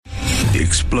the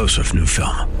explosive new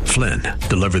film, Flynn,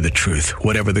 Deliver the Truth,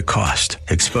 Whatever the Cost,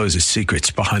 exposes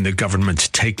secrets behind the government's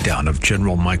takedown of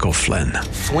General Michael Flynn.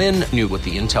 Flynn knew what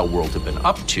the intel world had been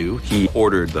up to. He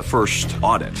ordered the first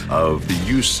audit of the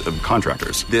use of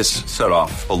contractors. This set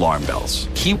off alarm bells.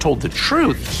 He told the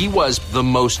truth. He was the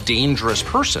most dangerous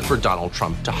person for Donald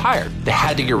Trump to hire. They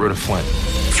had to get rid of Flynn.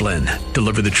 Flynn,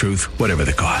 Deliver the Truth, Whatever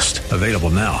the Cost. Available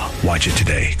now. Watch it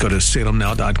today. Go to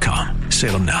salemnow.com.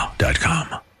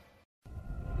 salemnow.com.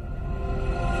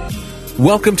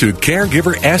 Welcome to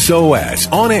Caregiver SOS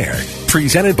On Air,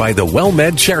 presented by the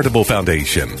WellMed Charitable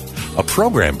Foundation, a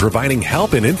program providing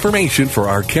help and information for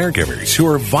our caregivers who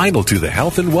are vital to the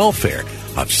health and welfare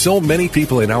of so many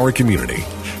people in our community.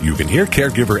 You can hear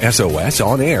Caregiver SOS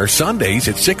On Air Sundays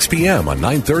at 6 p.m. on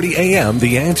 9:30 a.m.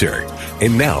 The Answer.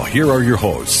 And now, here are your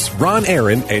hosts, Ron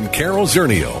Aaron and Carol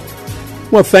Zernial.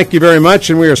 Well, thank you very much,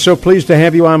 and we are so pleased to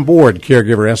have you on board,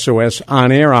 Caregiver SOS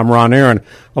On Air. I'm Ron Aaron,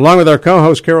 along with our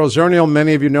co-host, Carol Zernial.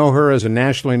 Many of you know her as a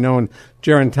nationally known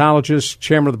gerontologist,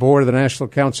 chairman of the board of the National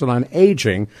Council on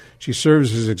Aging. She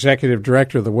serves as executive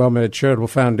director of the WellMed Charitable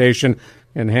Foundation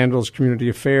and handles community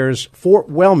affairs for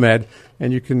WellMed,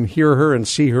 and you can hear her and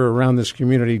see her around this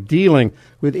community dealing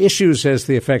with issues as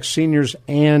they affect seniors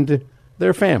and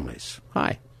their families.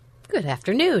 Hi. Good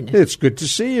afternoon. It's good to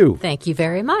see you. Thank you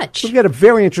very much. We've got a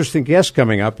very interesting guest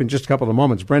coming up in just a couple of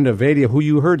moments, Brenda Vadia, who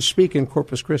you heard speak in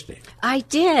Corpus Christi. I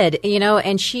did,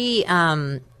 and she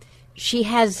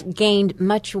has gained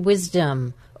much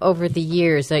wisdom over the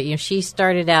years. She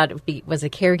started out, was a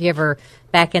caregiver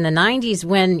back in the 90s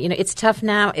when, it's tough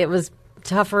now. It was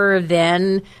tougher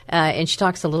then, and she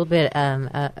talks a little bit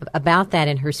about that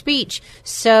in her speech.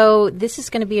 So this is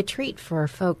going to be a treat for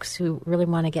folks who really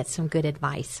want to get some good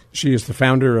advice. She is the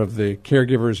founder of the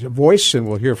Caregiver's Voice, and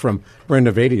we'll hear from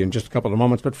Brenda Vadia in just a couple of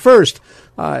moments. But first,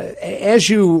 as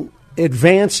you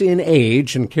advance in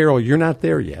age, and Carol, you're not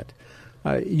there yet,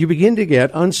 you begin to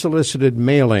get unsolicited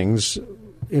mailings,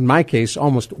 in my case,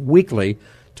 almost weekly,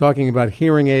 talking about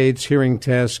hearing aids, hearing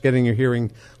tests, getting your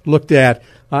hearing looked at.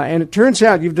 And it turns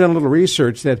out, you've done a little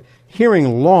research, that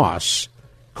hearing loss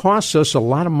costs us a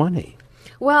lot of money.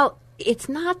 Well, it's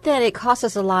not that it costs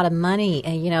us a lot of money.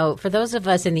 For those of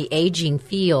us in the aging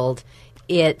field,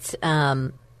 it's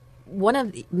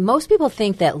most people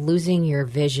think that losing your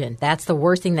vision, that's the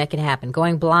worst thing that could happen.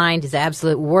 Going blind is the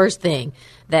absolute worst thing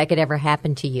that could ever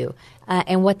happen to you.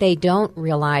 And what they don't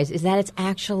realize is that it's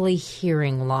actually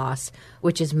hearing loss,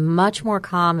 which is much more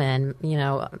common.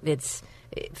 It's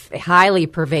highly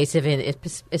pervasive,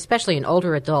 especially in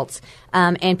older adults.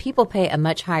 And people pay a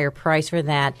much higher price for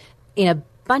that in a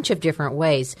bunch of different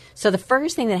ways. So the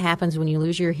first thing that happens when you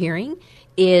lose your hearing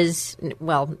is,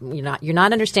 you're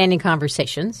not understanding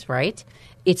conversations, right?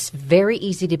 It's very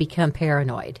easy to become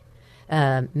paranoid.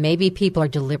 Maybe people are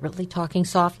deliberately talking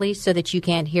softly so that you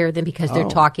can't hear them because they're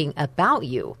talking about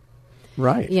you.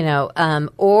 Right.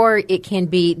 Or it can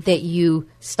be that you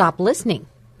stop listening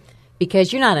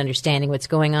because you're not understanding what's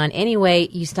going on anyway.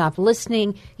 You stop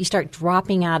listening, you start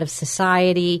dropping out of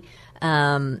society,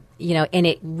 and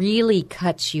it really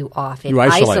cuts you off. You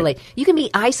isolate. You can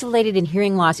be isolated in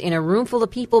hearing loss in a room full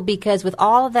of people because with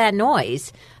all of that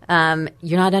noise,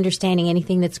 you're not understanding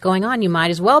anything that's going on. You might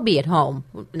as well be at home,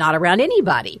 not around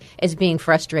anybody, as being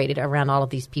frustrated around all of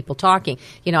these people talking.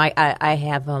 I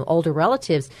have older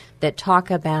relatives that talk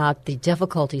about the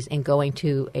difficulties in going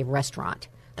to a restaurant.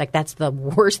 Like, that's the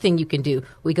worst thing you can do.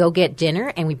 We go get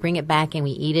dinner and we bring it back and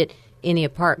we eat it in the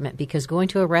apartment because going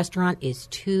to a restaurant is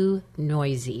too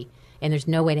noisy and there's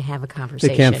no way to have a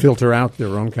conversation. They can't filter out their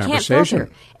own conversation. Can't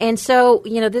filter. And so,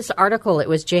 this article, it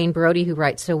was Jane Brody who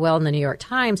writes so well in the New York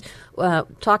Times,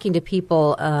 talking to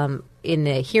people in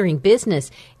the hearing business.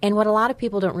 And what a lot of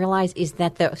people don't realize is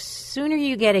that the sooner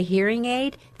you get a hearing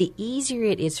aid, the easier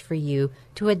it is for you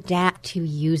to adapt to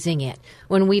using it.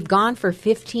 When we've gone for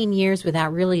 15 years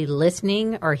without really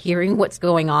listening or hearing what's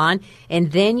going on,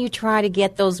 and then you try to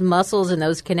get those muscles and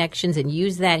those connections and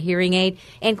use that hearing aid,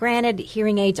 and granted,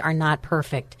 hearing aids are not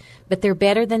perfect, but they're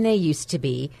better than they used to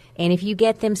be. And if you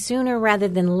get them sooner rather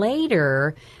than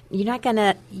later, you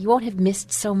won't have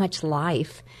missed so much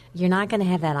life. You're not going to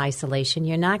have that isolation.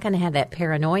 You're not going to have that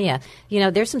paranoia.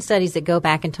 There's some studies that go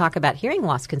back and talk about hearing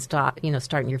loss can start in your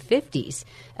 50s.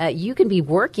 You can be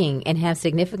working and have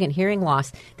significant hearing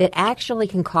loss that actually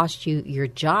can cost you your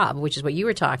job, which is what you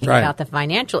were talking about, the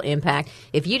financial impact.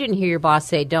 If you didn't hear your boss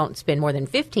say don't spend more than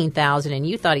 $15,000 and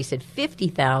you thought he said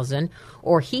 $50,000,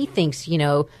 or he thinks,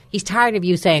 he's tired of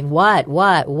you saying what,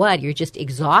 you're just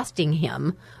exhausting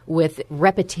him with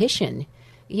repetition.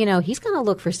 he's going to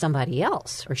look for somebody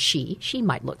else, or she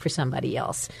might look for somebody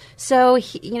else. So,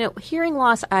 hearing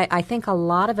loss, I think a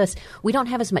lot of us, we don't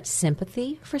have as much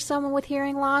sympathy for someone with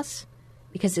hearing loss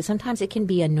because sometimes it can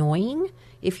be annoying.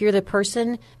 If you're the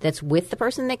person that's with the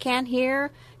person that can't hear,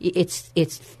 it's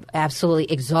absolutely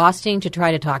exhausting to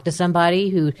try to talk to somebody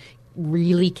who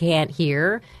really can't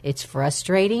hear. It's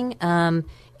frustrating.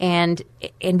 And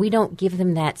we don't give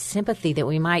them that sympathy that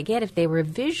we might get if they were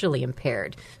visually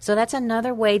impaired. So that's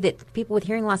another way that people with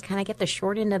hearing loss kind of get the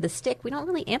short end of the stick. We don't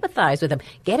really empathize with them.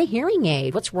 Get a hearing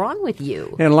aid. What's wrong with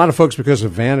you? And a lot of folks, because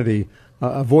of vanity,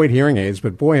 avoid hearing aids,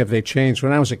 but boy, have they changed.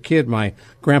 When I was a kid, my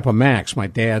Grandpa Max, my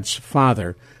dad's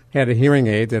father, had a hearing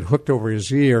aid that hooked over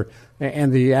his ear,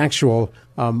 and the actual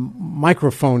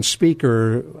microphone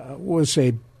speaker was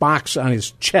a box on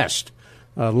his chest,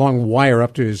 a long wire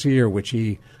up to his ear, which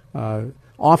he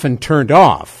often turned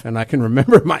off. And I can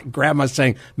remember my grandma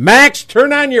saying, "Max,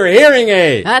 turn on your hearing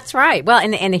aid." That's right. Well,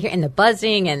 and the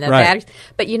buzzing and the batteries.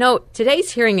 But, today's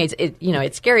hearing aids,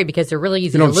 it's scary because they're really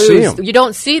easy to lose. You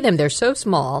don't see them. They're so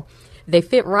small. They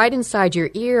fit right inside your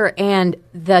ear. And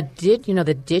the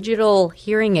digital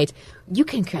hearing aids, you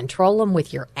can control them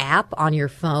with your app on your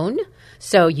phone.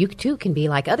 So you, too, can be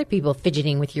like other people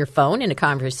fidgeting with your phone in a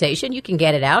conversation. You can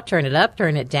get it out, turn it up,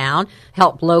 turn it down,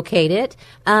 help locate it.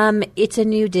 It's a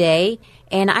new day,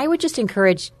 and I would just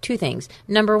encourage two things.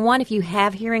 Number one, if you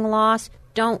have hearing loss,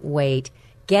 don't wait.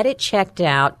 Get it checked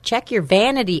out. Check your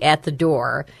vanity at the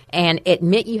door and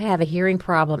admit you have a hearing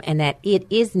problem and that it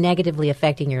is negatively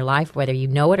affecting your life, whether you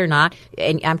know it or not.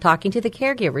 And I'm talking to the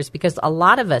caregivers because a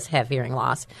lot of us have hearing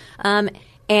loss.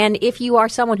 And if you are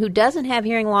someone who doesn't have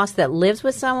hearing loss that lives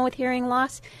with someone with hearing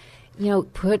loss,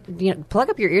 plug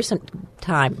up your ears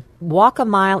sometime. Walk a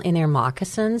mile in their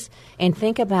moccasins and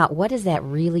think about what does that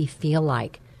really feel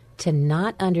like to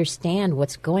not understand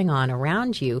what's going on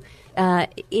around you.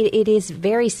 It is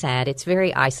very sad. It's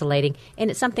very isolating, and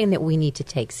it's something that we need to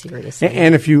take seriously.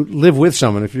 And if you live with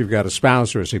someone, if you've got a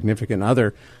spouse or a significant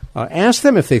other, ask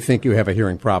them if they think you have a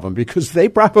hearing problem because they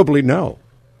probably know.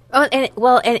 Oh,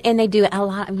 and they do a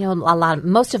lot.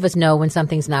 Most of us know when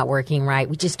something's not working right.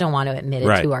 We just don't want to admit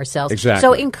it to ourselves. Exactly.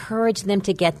 So encourage them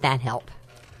to get that help.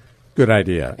 Good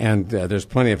idea. And there's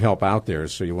plenty of help out there,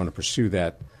 so you want to pursue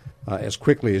that as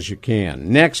quickly as you can.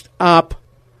 Next up,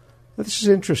 this is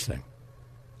interesting.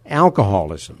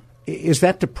 Alcoholism. Is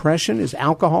that depression? Is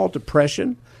alcohol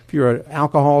depression if you're an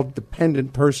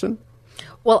alcohol-dependent person?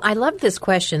 Well, I love this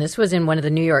question. This was in one of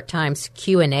the New York Times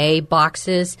Q&A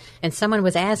boxes, and someone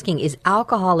was asking, is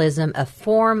alcoholism a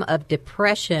form of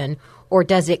depression or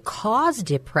does it cause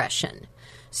depression?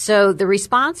 So the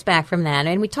response back from that,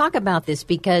 and we talk about this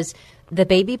because the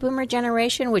baby boomer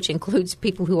generation, which includes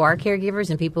people who are caregivers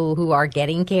and people who are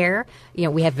getting care,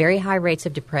 we have very high rates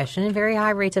of depression and very high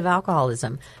rates of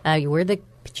alcoholism. We're the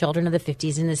children of the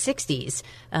 50s and the 60s,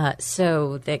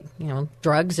 so that,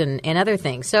 drugs and other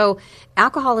things. So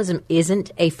alcoholism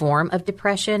isn't a form of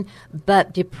depression,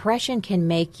 but depression can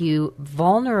make you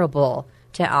vulnerable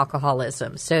to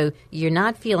alcoholism. So you're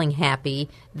not feeling happy,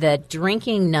 the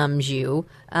drinking numbs you,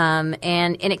 and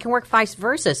it can work vice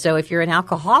versa. So if you're an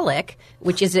alcoholic,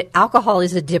 alcohol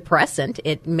is a depressant,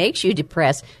 it makes you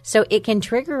depressed, so it can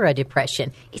trigger a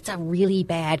depression. It's a really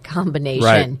bad combination.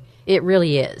 Right. It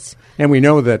really is. And we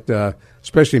know that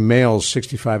especially males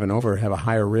 65 and over have a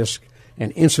higher risk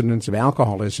and incidence of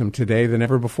alcoholism today than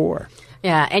ever before.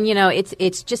 Yeah, and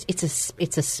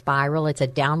it's a spiral. It's a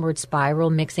downward spiral,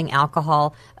 mixing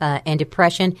alcohol and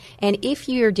depression. And if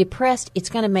you're depressed, it's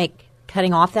going to make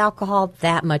cutting off the alcohol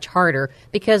that much harder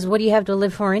because what do you have to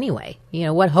live for anyway?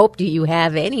 What hope do you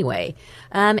have anyway?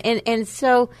 And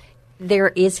so there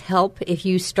is help if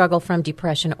you struggle from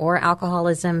depression or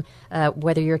alcoholism,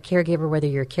 whether you're a caregiver, whether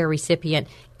you're a care recipient.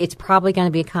 It's probably going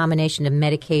to be a combination of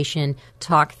medication,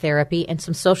 talk therapy, and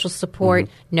some social support.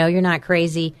 Mm-hmm. No, you're not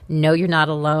crazy. No, you're not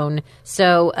alone.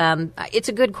 So it's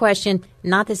a good question.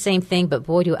 Not the same thing, but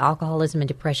boy, do alcoholism and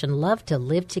depression love to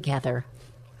live together.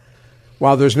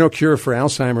 While there's no cure for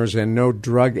Alzheimer's and no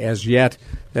drug as yet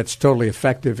that's totally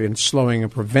effective in slowing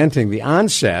and preventing the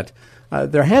onset,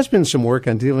 there has been some work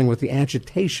on dealing with the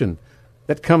agitation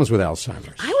that comes with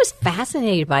Alzheimer's. I was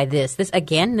fascinated by this. This,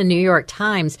 again, the New York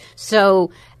Times.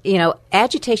 So,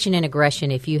 agitation and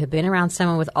aggression, if you have been around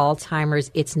someone with Alzheimer's,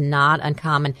 it's not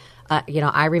uncommon.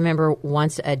 I remember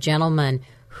once a gentleman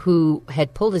who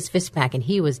had pulled his fist back and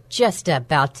he was just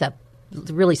about to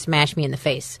really smash me in the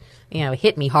face.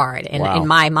 hit me hard. And Wow. in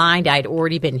my mind, I'd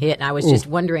already been hit, and I was just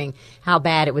wondering how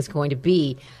bad it was going to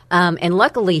be. And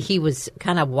luckily, he was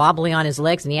kind of wobbly on his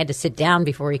legs, and he had to sit down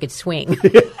before he could swing.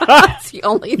 It's the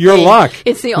only Your thing. luck.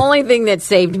 It's the only thing that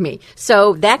saved me.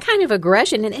 So that kind of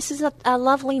aggression, and this is a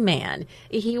lovely man.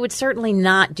 He would certainly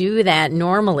not do that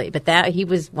normally, but he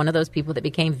was one of those people that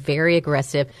became very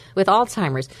aggressive with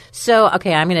Alzheimer's. So,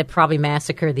 okay, I'm going to probably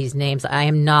massacre these names. I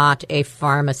am not a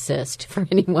pharmacist for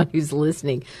anyone who's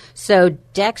listening. So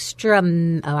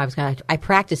I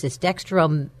practice this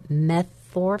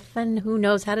dextromethorphan. Who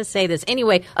knows how to say this?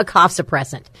 Anyway, a cough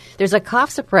suppressant. There's a cough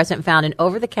suppressant found in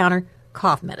over-the-counter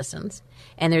cough medicines,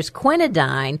 and there's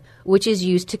quinidine, which is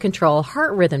used to control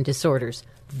heart rhythm disorders.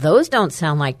 Those don't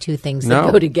sound like two things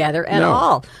that go together at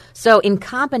all. So in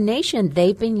combination,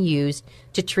 they've been used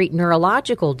to treat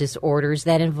neurological disorders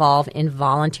that involve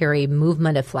involuntary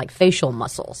movement of like facial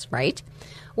muscles, right?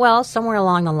 Well, somewhere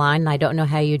along the line, and I don't know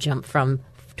how you jump from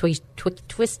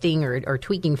twisting or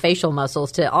tweaking facial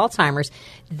muscles to Alzheimer's,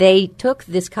 they took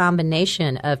this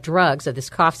combination of drugs, of this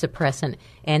cough suppressant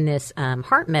and this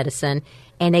heart medicine,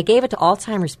 and they gave it to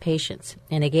Alzheimer's patients.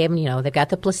 And they gave them, they've got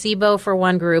the placebo for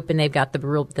one group, and they've got the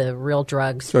real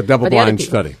drugs. So a double-blind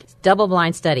study.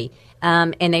 Double-blind study.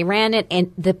 And they ran it,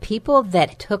 and the people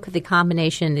that took the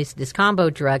combination, this combo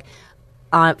drug,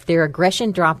 their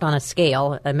aggression dropped on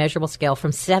a measurable scale,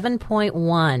 from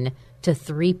 7.1 to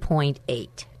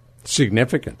 3.8.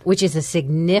 Significant. Which is a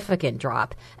significant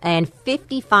drop. And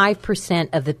 55%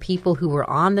 of the people who were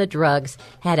on the drugs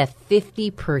had a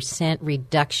 50%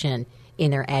 reduction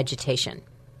in their agitation.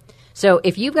 So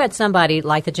if you've got somebody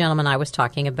like the gentleman I was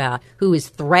talking about who is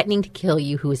threatening to kill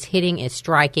you, who is hitting, is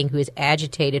striking, who is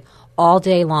agitated all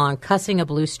day long, cussing a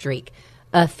blue streak,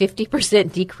 a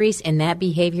 50% decrease in that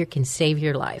behavior can save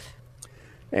your life.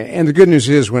 And the good news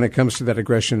is, when it comes to that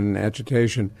aggression and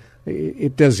agitation,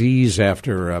 it does ease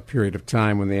after a period of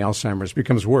time when the Alzheimer's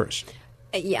becomes worse.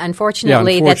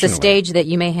 Unfortunately, that's a stage that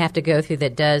you may have to go through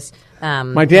that does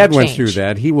my dad went change. through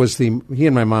that. He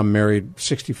and my mom married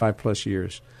 65-plus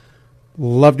years.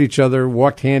 Loved each other,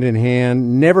 walked hand in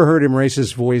hand, never heard him raise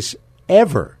his voice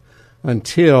ever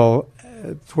until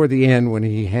toward the end when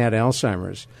he had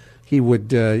Alzheimer's. He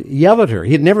would yell at her.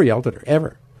 He had never yelled at her,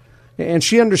 ever. And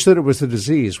she understood it was the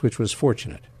disease, which was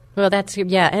fortunate. Well, that's,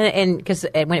 and because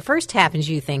when it first happens,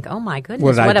 you think, oh, my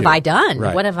goodness, what have I done?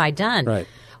 Right. What have I done? Right.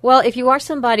 Well, if you are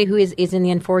somebody who is in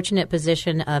the unfortunate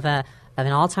position of an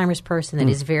Alzheimer's person that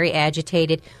is very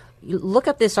agitated, look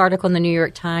up this article in the New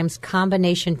York Times.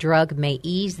 Combination drug may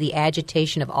ease the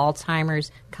agitation of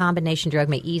Alzheimer's. Combination drug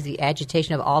may ease the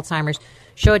agitation of Alzheimer's.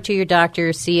 Show it to your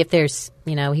doctor. See if there's,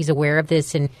 he's aware of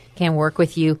this and can work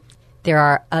with you. There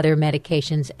are other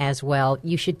medications as well.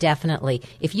 You should definitely,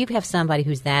 if you have somebody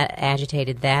who's that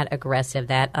agitated, that aggressive,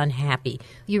 that unhappy,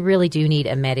 you really do need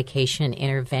a medication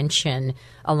intervention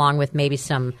along with maybe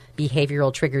some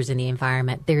behavioral triggers in the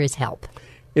environment. There is help.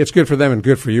 It's good for them and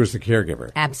good for you as the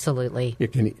caregiver. Absolutely.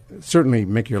 It can certainly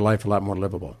make your life a lot more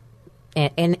livable.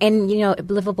 And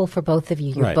livable for both of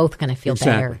you. You're both going to feel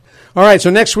better. All right,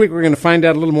 so next week we're going to find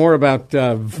out a little more about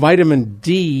vitamin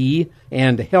D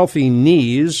and healthy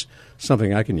knees,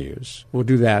 something I can use. We'll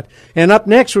do that. And up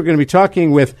next we're going to be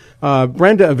talking with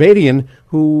Brenda Avadian,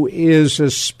 who is a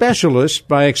specialist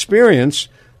by experience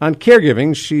on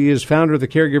caregiving. She is founder of the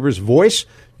Caregiver's Voice,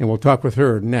 and we'll talk with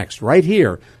her next, right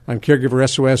here on Caregiver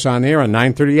SOS On Air on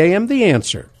 9:30 a.m. The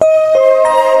Answer.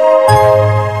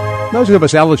 Those of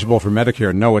us eligible for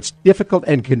Medicare know it's difficult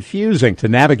and confusing to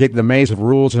navigate the maze of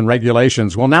rules and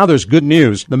regulations. Well, now there's good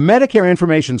news. The Medicare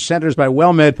Information Centers by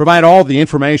WellMed provide all the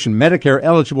information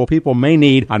Medicare-eligible people may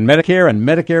need on Medicare and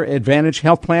Medicare Advantage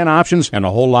health plan options and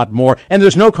a whole lot more. And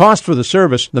there's no cost for the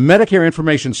service. The Medicare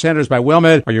Information Centers by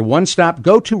WellMed are your one-stop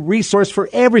go-to resource for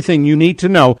everything you need to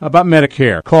know about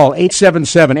Medicare. Call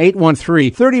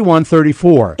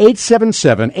 877-813-3134.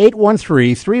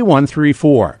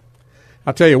 877-813-3134.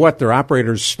 I'll tell you what, there are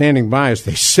operators standing by, as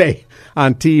they say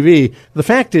on TV. The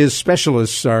fact is,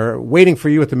 specialists are waiting for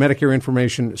you at the Medicare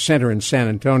Information Center in San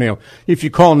Antonio. If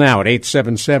you call now at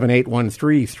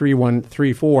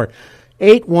 877-813-3134,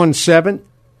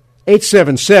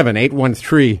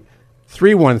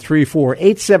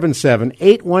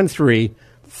 877-813-3134,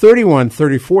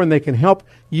 877-813-3134, and they can help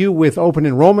you with open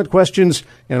enrollment questions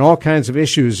and all kinds of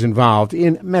issues involved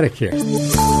in Medicare.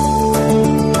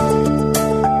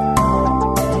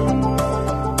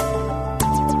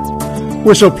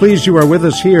 We're so pleased you are with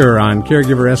us here on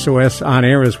Caregiver SOS On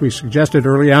Air. As we suggested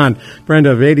early on,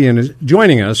 Brenda Avadian is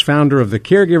joining us, founder of the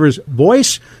Caregiver's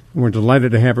Voice. and we're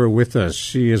delighted to have her with us.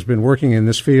 She has been working in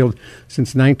this field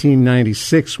since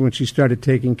 1996 when she started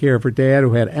taking care of her dad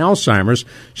who had Alzheimer's.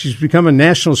 She's become a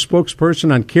national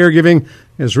spokesperson on caregiving,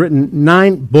 has written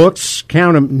 9 books,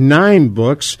 count them, 9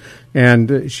 books,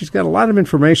 and she's got a lot of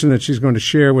information that she's going to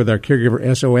share with our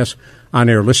Caregiver SOS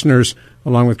on-air listeners,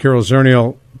 along with Carol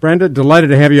Zernial. Brenda, delighted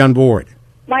to have you on board.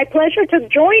 My pleasure to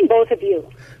join both of you.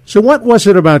 So what was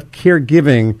it about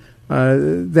caregiving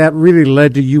that really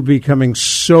led to you becoming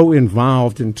so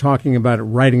involved in talking about it,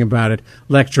 writing about it,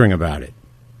 lecturing about it?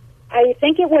 I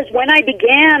think it was when I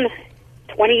began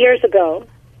 20 years ago.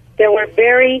 There were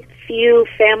very few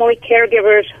family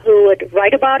caregivers who would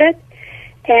write about it,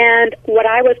 and what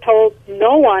I was told,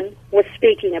 no one was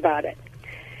speaking about it.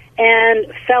 And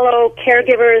fellow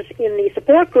caregivers in the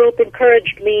support group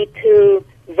encouraged me to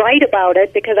write about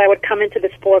it because I would come into the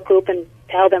support group and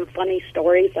tell them funny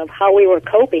stories of how we were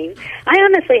coping. I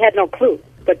honestly had no clue,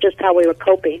 but just how we were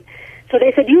coping. So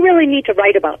they said, you really need to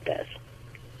write about this.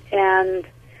 And,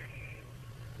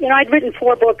 you know, I'd written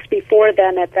 4 books before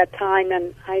then at that time,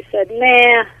 and I said,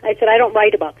 nah. I said, I don't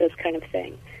write about this kind of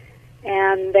thing.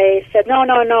 And they said,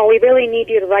 no, we really need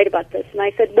you to write about this. And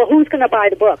I said, well, who's going to buy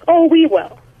the book? Oh, we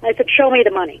will. I said, show me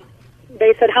the money.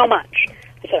 They said, how much?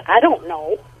 I said, I don't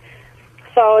know.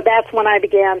 So that's when I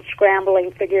began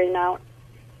scrambling, figuring out,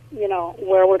 you know,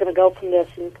 where we're going to go from this.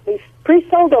 And we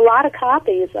pre-sold a lot of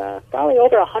copies, probably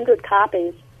over 100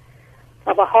 copies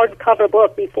of a hardcover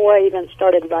book before I even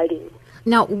started writing.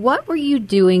 Now, what were you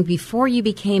doing before you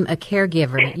became a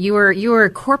caregiver? You were a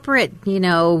corporate, you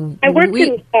know. I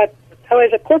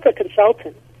was a corporate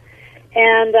consultant,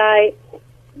 and I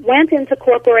went into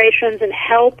corporations and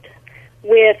helped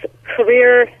with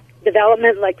career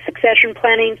development, like succession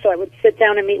planning. So I would sit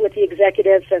down and meet with the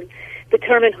executives and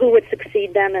determine who would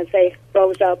succeed them as they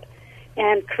rose up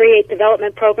and create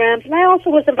development programs. And I also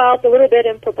was involved a little bit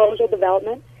in proposal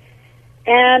development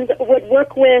and would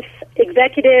work with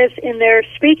executives in their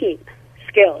speaking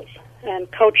skills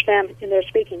and coach them in their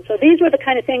speaking. So these were the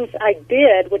kind of things I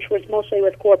did, which was mostly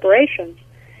with corporations,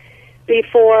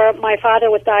 before my father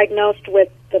was diagnosed with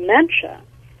dementia.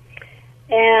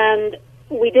 And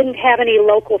we didn't have any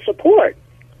local support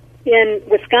in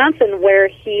Wisconsin, where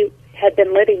he had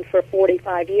been living for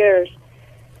 45 years.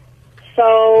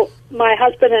 So my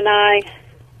husband and I,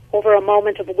 over a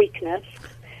moment of weakness,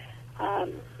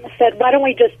 said, why don't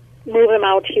we just move him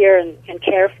out here and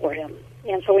care for him?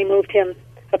 And so we moved him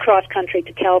across country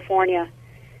to California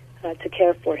to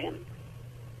care for him.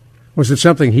 Was it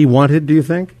something he wanted, do you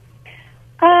think?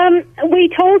 We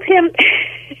told him...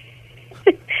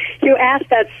 You asked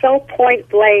that so point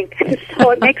blank, so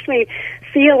it makes me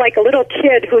feel like a little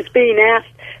kid who's being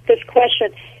asked this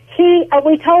question.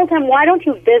 We told him, why don't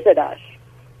you visit us?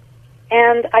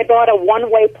 And I bought a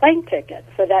one-way plane ticket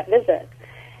for that visit.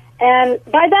 And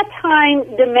by that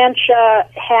time, dementia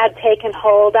had taken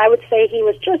hold. I would say he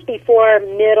was just before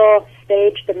middle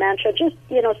stage dementia, just,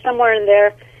 you know, somewhere in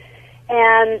there.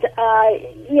 And,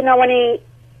 you know,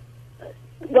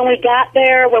 when we got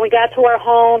there, when we got to our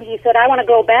home, he said, I want to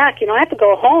go back. You know, I have to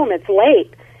go home. It's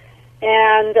late.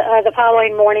 And the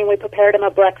following morning, we prepared him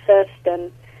a breakfast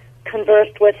and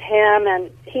conversed with him,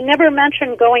 and he never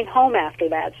mentioned going home after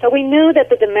that. So we knew that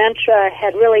the dementia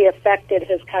had really affected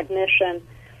his cognition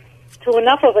to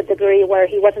enough of a degree where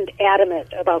he wasn't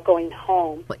adamant about going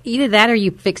home. Well, either that or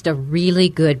you fixed a really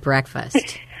good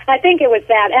breakfast. I think it was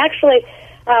that. Actually,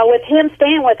 with him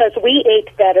staying with us, we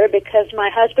ate better because my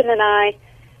husband and I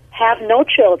have no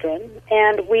children,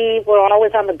 and we were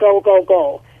always on the go, go,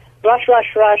 go. Rush, rush,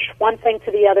 rush, one thing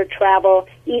to the other, travel,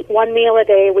 eat one meal a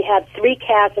day. We had 3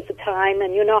 cats at the time,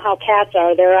 and you know how cats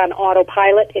are. They're on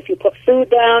autopilot. If you put food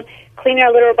down, clean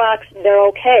our litter box, they're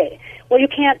okay. Well, you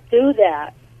can't do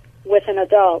that with an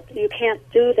adult. You can't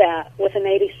do that with an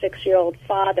 86-year-old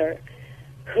father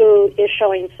who is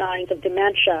showing signs of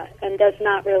dementia and does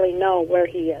not really know where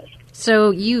he is.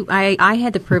 So I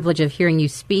had the privilege of hearing you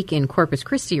speak in Corpus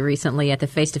Christi recently at the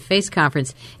Face-to-Face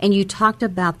conference, and you talked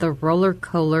about the roller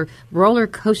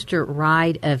coaster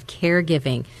ride of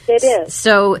caregiving. It is.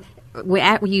 So when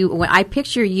I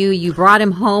picture you brought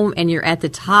him home, and you're at the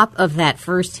top of that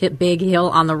first big hill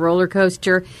on the roller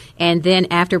coaster, and then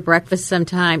after breakfast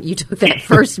sometime, you took that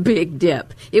first big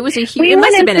dip. It was a huge. We it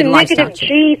must went have been a lifestyle into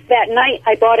G's that night.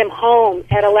 I brought him home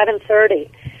at 11:30.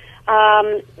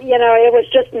 You know, it was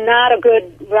just not a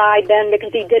good ride then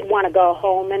because he did want to go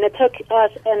home, and it took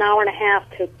us an hour and a half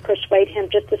to persuade him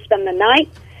just to spend the night.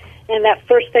 And that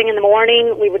first thing in the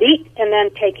morning, we would eat and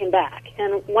then take him back.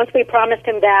 And once we promised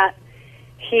him that,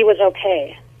 he was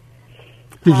okay.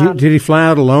 Did he fly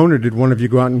out alone, or did one of you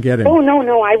go out and get him? Oh, no.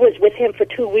 I was with him for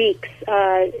 2 weeks,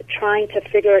 trying to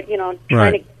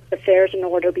Right. to get affairs in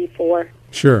order before.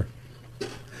 Sure.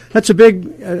 That's a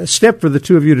big step for the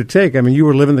two of you to take. I mean, you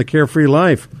were living the carefree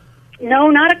life. No,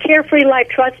 not a carefree life.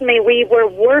 Trust me, we were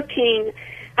working.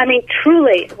 I mean,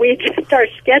 truly,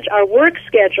 our work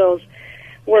schedules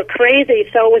were crazy.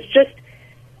 So it was just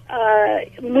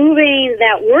moving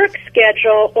that work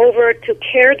schedule over to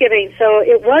caregiving. So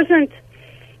it wasn't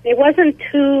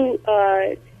two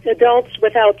adults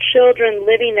without children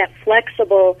living that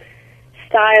flexible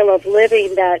style of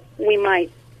living that we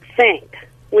might think.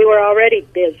 We were already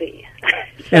busy.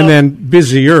 And then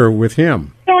busier with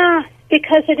him. Yeah,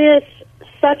 because it is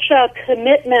such a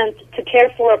commitment to care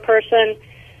for a person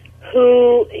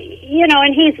who,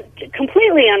 and he's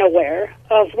completely unaware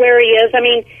of where he is. I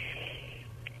mean,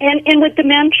 and with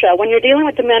dementia, when you're dealing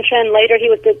with dementia, and later he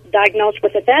was diagnosed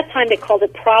with, at that time they called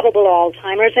it probable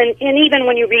Alzheimer's, and even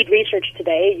when you read research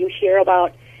today, you hear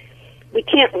about, we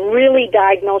can't really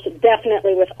diagnose it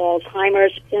definitely with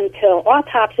Alzheimer's until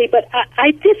autopsy, but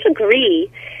I disagree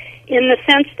in the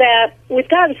sense that we've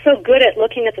gotten so good at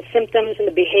looking at the symptoms and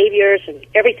the behaviors and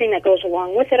everything that goes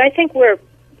along with it. I think we're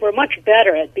much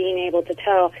better at being able to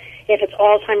tell if it's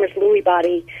Alzheimer's, Lewy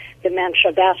body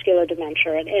dementia, vascular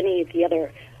dementia, and any of the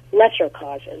other lesser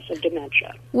causes of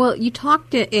dementia. Well, you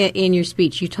talked in your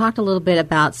speech, you talked a little bit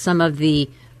about some of the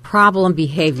problem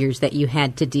behaviors that you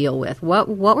had to deal with. What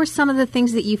were some of the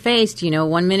things that you faced?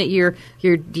 1 minute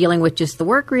you're dealing with just the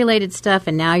work-related stuff,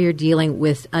 and now you're dealing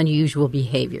with unusual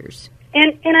behaviors.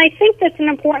 And I think that's an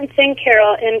important thing,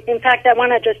 Carol. And in fact, I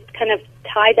want to just kind of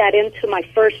tie that into my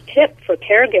first tip for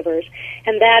caregivers,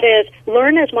 and that is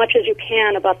learn as much as you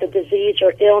can about the disease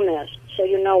or illness so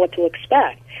you know what to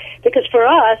expect. Because for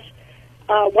us,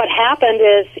 what happened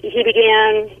is he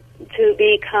began to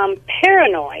become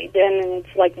paranoid, and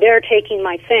it's like they're taking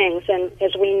my things. And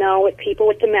as we know, with people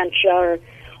with dementia or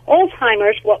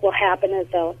Alzheimer's, what will happen is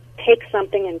they'll take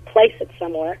something and place it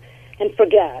somewhere and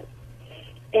forget.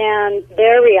 And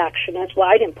their reaction is, well,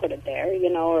 I didn't put it there,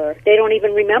 or they don't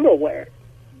even remember where,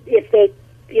 if they,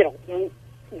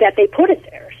 that they put it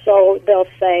there. So they'll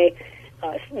say,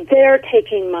 they're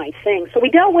taking my thing. So we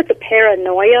dealt with the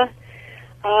paranoia.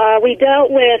 We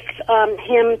dealt with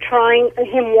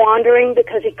him wandering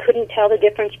because he couldn't tell the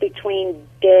difference between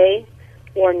day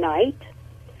or night.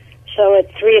 So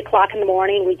at 3 o'clock in the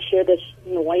morning, we'd hear this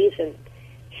noise, and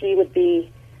he would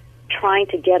be trying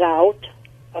to get out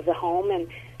of the home. And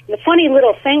the funny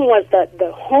little thing was that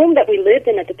the home that we lived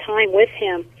in at the time with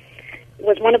him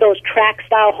was one of those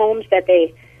tract-style homes that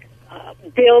they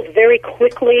build very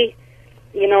quickly,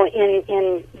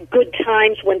 in good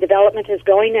times when development is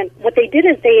going. And what they did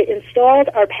is they installed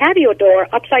our patio door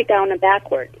upside down and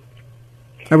backward.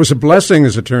 That was a blessing,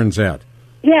 as it turns out.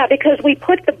 Yeah, because we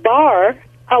put the bar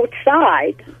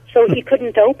outside so he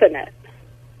couldn't open it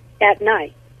at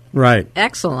night. Right.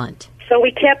 Excellent. So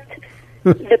we kept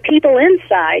the people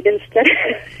inside instead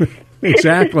of...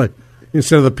 Exactly.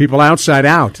 Instead of the people outside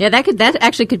out. Yeah, that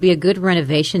actually could be a good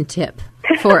renovation tip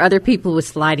for other people with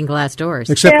sliding glass doors.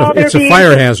 Except it's a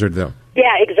fire hazard, though.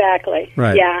 Yeah, exactly.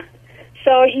 Right. Yeah.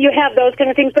 So you have those kind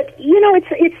of things. But,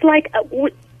 it's like,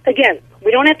 again,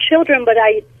 we don't have children, but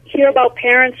I hear about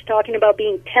parents talking about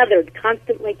being tethered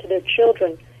constantly to their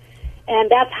children. And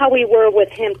that's how we were with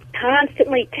him,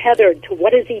 constantly tethered to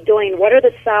what is he doing, what are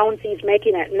the sounds he's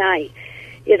making at night.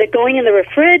 Is it going in the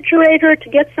refrigerator to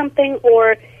get something,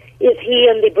 or is he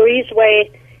in the breezeway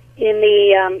in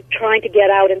the trying to get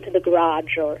out into the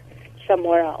garage or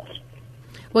somewhere else?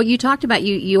 Well, you talked about,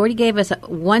 you already gave us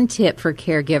one tip for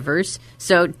caregivers.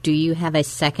 So do you have a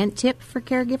second tip for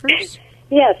caregivers?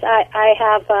 Yes, I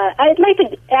have. I'd like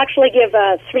to actually give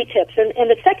 3 tips. And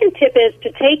the second tip is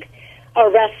to take a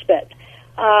respite.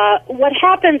 What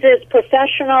happens is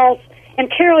professionals,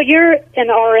 and Carol, you're an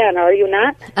RN, are you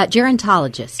not?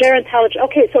 Gerontologist. Gerontologist.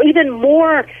 Okay, so even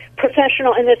more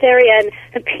professional in this area.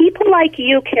 And people like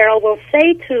you, Carol, will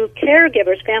say to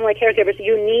caregivers, family caregivers,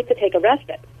 you need to take a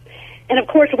respite. And, of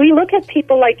course, we look at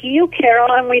people like you,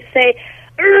 Carol, and we say,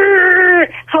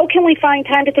 how can we find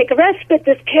time to take a respite?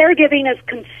 This caregiving is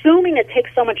consuming. It takes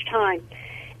so much time.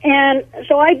 And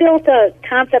so I built a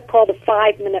concept called a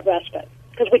 5-minute respite,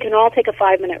 because we can all take a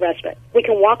 5-minute respite. We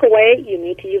can walk away. You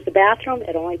need to use the bathroom.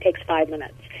 It only takes 5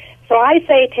 minutes. So I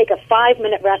say take a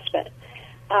 5-minute respite.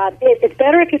 It's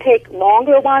better if you take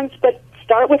longer ones, but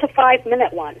start with a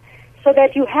 5-minute one so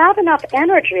that you have enough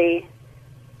energy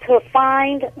to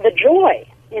find the joy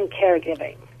in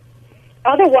caregiving.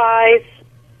 Otherwise,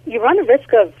 you run the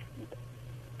risk of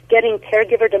getting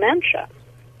caregiver dementia.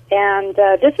 And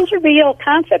this is a real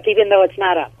concept, even though it's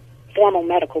not a formal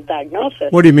medical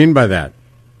diagnosis. What do you mean by that?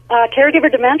 Caregiver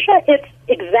dementia, it's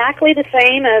exactly the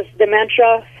same as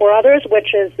dementia for others,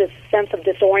 which is this sense of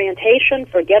disorientation,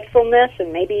 forgetfulness,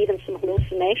 and maybe even some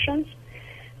hallucinations.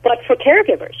 But for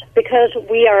caregivers, because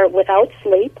we are without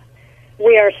sleep,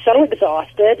 we are so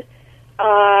exhausted,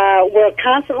 we're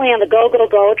constantly on the go,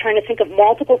 trying to think of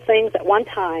multiple things at one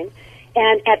time,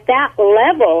 and at that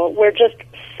level, we're just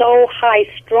so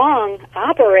high-strung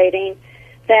operating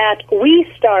that we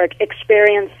start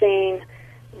experiencing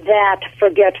that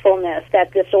forgetfulness,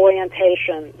 that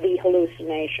disorientation, the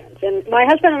hallucinations. And my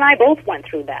husband and I both went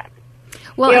through that.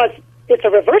 Well, you know, it's a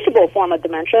reversible form of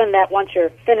dementia, and that once you're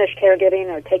finished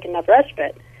caregiving or taking enough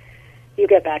respite, you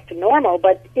get back to normal.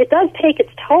 But it does take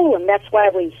its toll, and that's why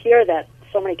we hear that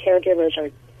so many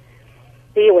caregivers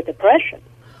deal with depression.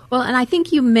 Well, and I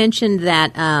think you mentioned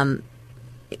that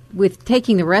with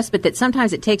taking the respite, that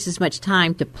sometimes it takes as much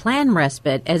time to plan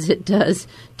respite as it does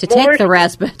to take the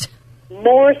respite.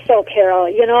 More so, Carol.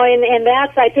 You know, and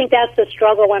I think that's the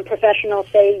struggle when professionals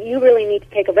say, you really need to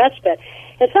take a respite.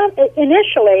 It's not,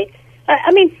 initially,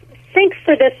 I mean, think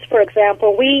for this, for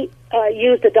example, we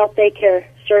used adult daycare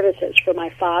services for my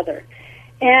father.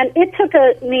 And it took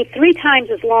me 3 times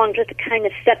as long just to kind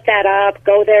of set that up,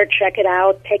 go there, check it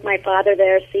out, take my father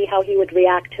there, see how he would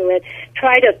react to it,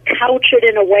 try to couch it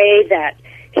in a way that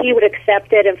he would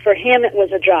accept it. And for him, it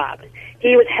was a job.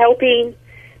 He was helping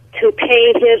to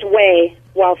pay his way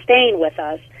while staying with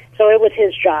us. So it was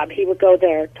his job. He would go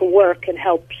there to work and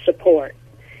help support,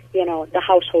 you know, the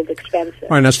household expenses.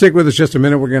 All right, now stick with us just a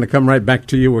minute. We're going to come right back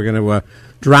to you. We're going to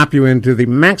drop you into the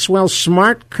Maxwell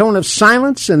Smart Cone of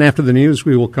Silence, and after the news,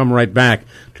 we will come right back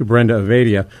to Brenda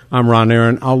Avadia. I'm Ron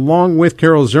Aaron. Along with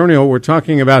Carol Zernial, we're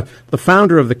talking about the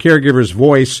founder of the Caregiver's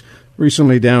Voice.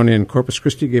 Recently down in Corpus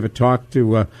Christi, gave a talk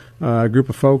to a group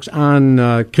of folks on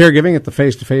caregiving at the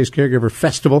Face-to-Face Caregiver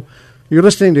Festival. You're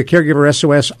listening to Caregiver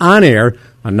SOS on air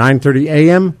on 9:30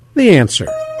 a.m. The Answer.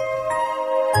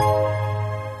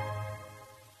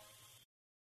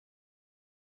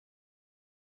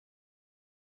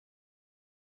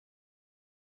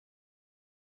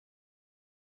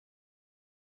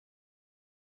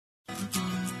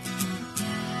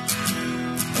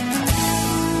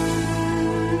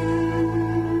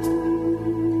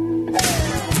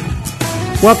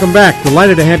 Welcome back.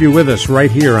 Delighted to have you with us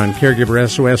right here on Caregiver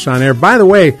SOS on air. By the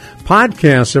way,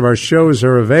 podcasts of our shows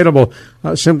are available.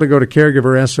 Simply go to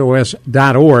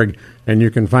caregiversos.org, and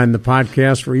you can find the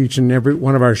podcast for each and every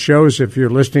one of our shows. If you're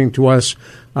listening to us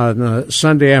on a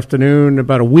Sunday afternoon,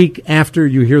 about a week after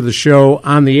you hear the show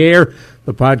on the air,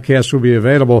 the podcast will be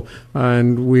available.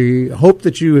 And we hope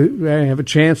that you have a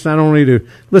chance not only to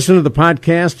listen to the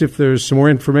podcast if there's some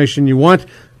more information you want,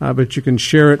 but you can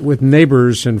share it with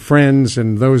neighbors and friends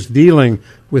and those dealing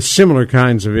with similar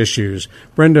kinds of issues.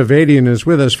 Brenda Avadian is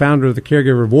with us, founder of the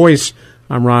Caregiver Voice.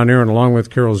 I'm Ron Aaron, along with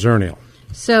Carol Zernial.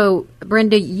 So,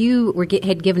 Brenda, you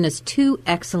had given us 2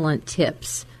 excellent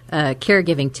tips,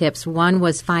 caregiving tips. One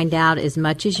was find out as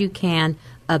much as you can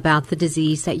about the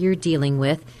disease that you're dealing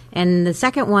with, and the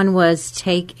second one was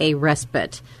take a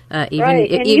respite,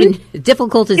 even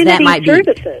difficult as that might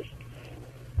services.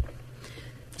 be.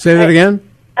 Say that again?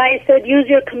 I said use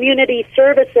your community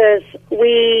services.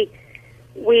 We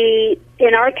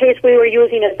in our case, we were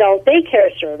using adult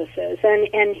daycare services,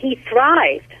 and he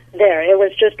thrived there. It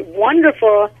was just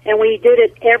wonderful, and we did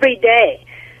it every day.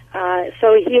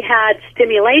 So he had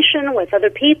stimulation with other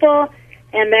people,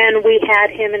 and then we had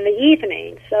him in the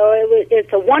evening. So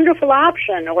it's a wonderful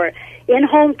option. Or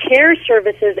in-home care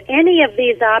services, any of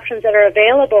these options that are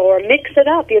available, or mix it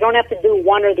up. You don't have to do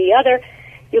one or the other.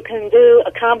 You can do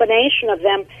a combination of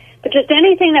them. But just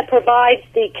anything that provides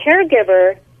the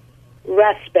caregiver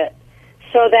respite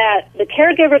so that the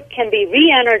caregiver can be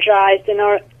re-energized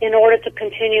in order to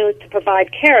continue to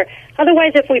provide care.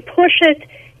 Otherwise, if we push it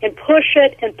and push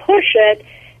it and push it,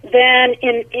 then,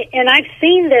 and I've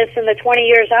seen this in the 20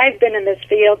 years I've been in this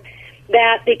field,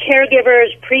 that the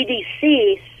caregivers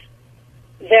predecease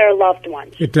their loved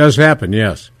ones. It does happen,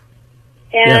 yes.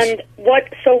 And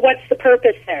what's the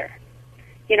purpose there?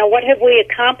 You know, what have we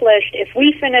accomplished if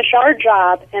we finish our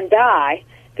job and die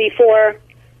before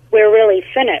we're really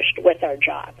finished with our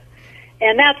job?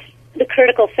 And that's the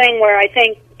critical thing where I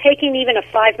think taking even a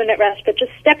 5-minute respite,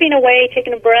 just stepping away,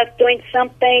 taking a breath, doing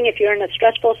something, if you're in a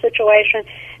stressful situation,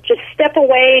 just step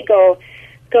away, go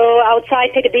outside,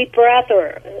 take a deep breath,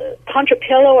 or punch a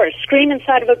pillow, or scream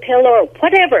inside of a pillow, or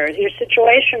whatever your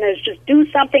situation is, just do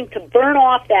something to burn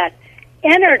off that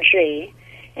energy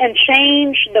and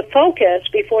change the focus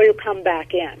before you come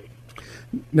back in.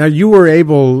 Now, you were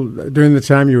able, during the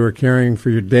time you were caring for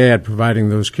your dad, providing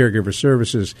those caregiver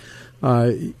services,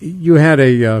 You had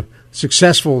a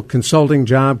successful consulting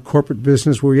job, corporate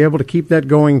business. Were you able to keep that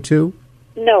going too?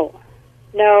 No.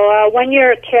 When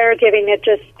you're caregiving, it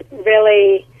just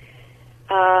really,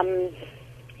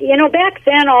 back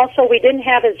then also we didn't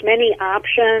have as many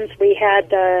options. We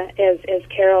had, as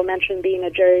Carol mentioned, being a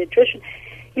geriatrician,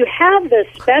 you have the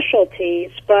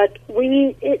specialties, but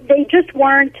they just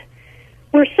weren't.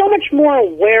 We're so much more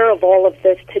aware of all of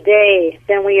this today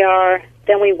than we were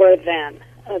then.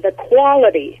 The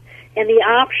quality and the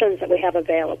options that we have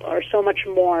available are so much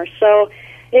more. So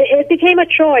it became a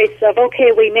choice of,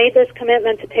 okay, we made this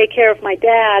commitment to take care of my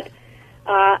dad.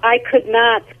 I could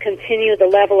not continue the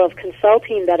level of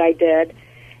consulting that I did.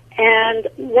 And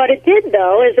what it did,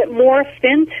 though, is it morphed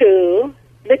into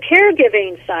the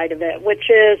caregiving side of it, which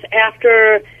is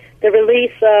after the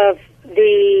release of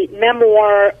the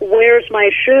memoir, Where's My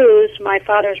Shoes? My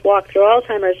Father's Walk Through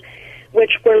Alzheimer's,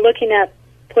 which we're looking at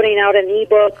putting out an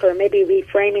ebook or maybe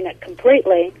reframing it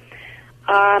completely,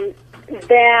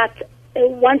 that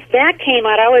once that came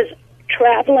out, I was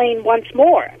traveling once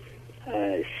more,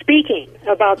 speaking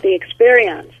about the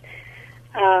experience.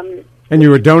 And you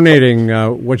were donating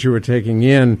what you were taking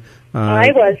in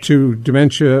I was. to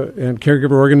dementia and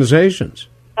caregiver organizations.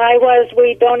 I was.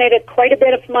 We donated quite a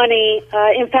bit of money.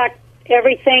 In fact,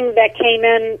 everything that came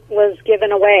in was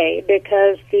given away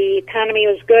because the economy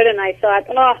was good, and I thought,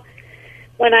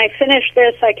 when I finish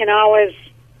this, I can always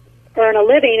earn a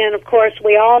living. And, of course,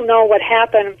 we all know what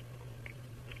happened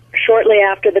shortly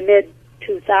after the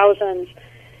mid-2000s,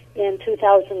 in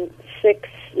 2006,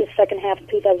 the second half of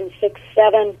 2006,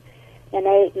 7, and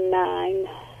 8, and 9.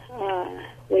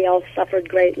 We all suffered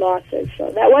great losses. So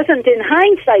that wasn't, in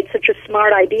hindsight, such a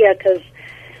smart idea because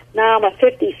now I'm a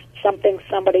 50-something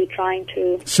somebody trying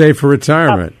to save for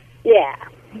retirement. Yeah.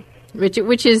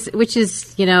 Which is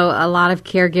a lot of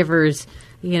caregivers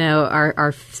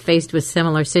are faced with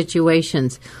similar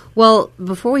situations. Well,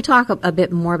 before we talk a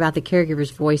bit more about the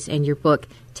caregiver's voice and your book,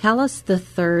 tell us the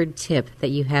third tip that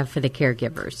you have for the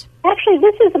caregivers. Actually,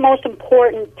 this is the most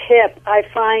important tip I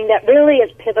find that really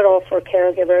is pivotal for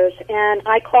caregivers, and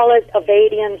I call it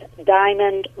Avadian's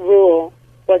diamond rule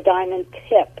or diamond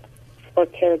tip for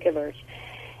caregivers.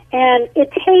 And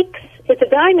it's a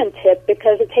diamond tip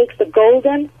because it takes the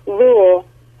golden rule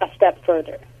a step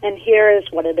further. And here is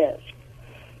what it is.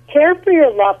 Care for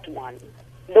your loved one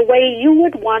the way you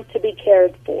would want to be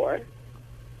cared for.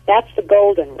 That's the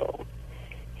golden rule.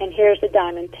 And here's the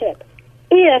diamond tip.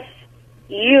 If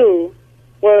you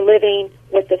were living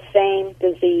with the same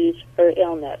disease or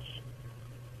illness.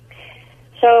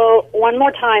 So, one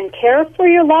more time, care for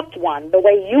your loved one the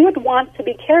way you would want to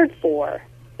be cared for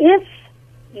if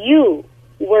you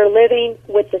were living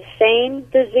with the same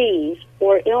disease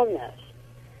or illness.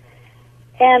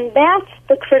 And that's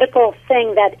the critical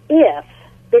thing, that if,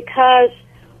 because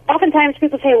oftentimes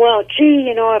people say, well,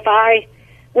 gee, if I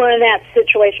were in that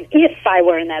situation,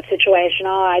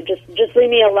 just leave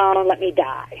me alone and let me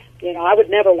die. I would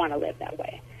never want to live that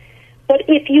way. But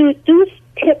if you do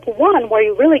tip one, where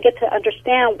you really get to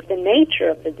understand the nature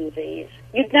of the disease,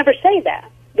 you'd never say that,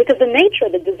 because the nature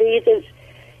of the disease is,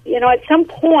 at some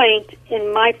point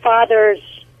in my father's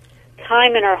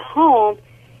time in our home,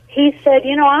 he said,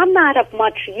 I'm not of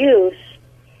much use.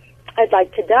 I'd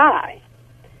like to die.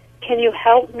 Can you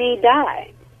help me die?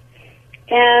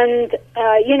 And,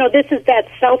 this is that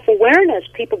self-awareness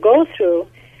people go through.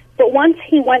 But once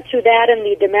he went through that and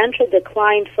the dementia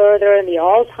declined further and the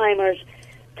Alzheimer's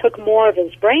took more of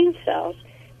his brain cells,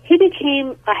 he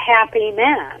became a happy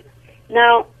man.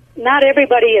 Now, not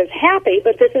everybody is happy,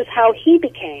 but this is how he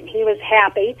became. He was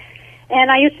happy.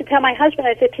 And I used to tell my husband,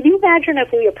 I said, can you imagine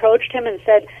if we approached him and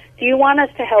said, do you want us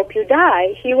to help you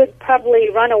die? He would probably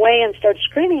run away and start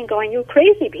screaming, going, you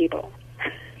crazy people.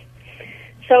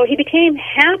 So he became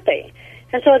happy.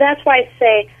 And so that's why I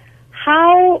say,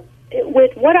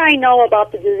 with what I know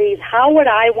about the disease, how would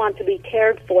I want to be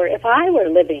cared for if I were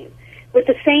living with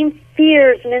the same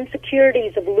fears and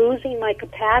insecurities of losing my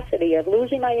capacity, of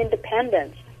losing my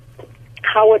independence?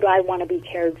 How would I want to be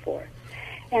cared for?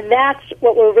 And that's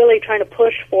what we're really trying to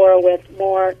push for with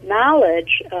more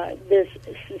knowledge. This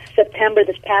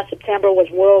past September was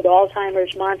World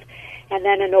Alzheimer's Month, and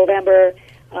then in November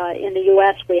in the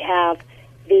U.S. we have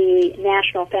the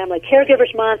National Family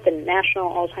Caregivers Month and National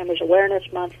Alzheimer's Awareness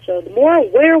Month. So the more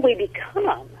aware we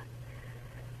become,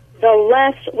 the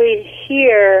less we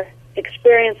hear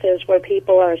experiences where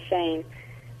people are saying,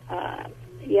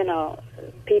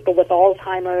 people with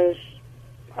Alzheimer's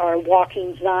are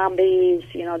walking zombies,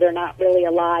 they're not really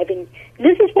alive. And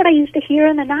this is what I used to hear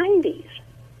in the 90s.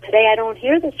 today I don't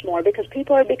hear this more because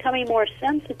people are becoming more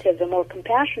sensitive and more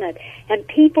compassionate, and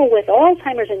people with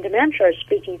Alzheimer's and dementia are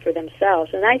speaking for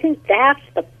themselves. And I think that's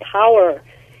the power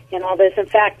in all this. In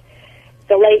fact,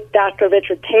 the late Dr.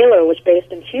 Richard Taylor was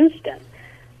based in Houston.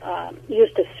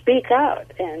 Used to speak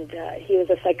out, and he was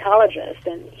a psychologist,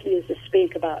 and he used to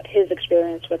speak about his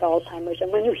experience with Alzheimer's.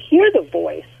 And when you hear the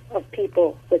voice of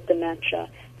people with dementia,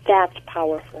 that's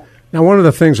powerful. Now, one of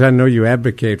the things I know you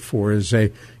advocate for is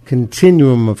a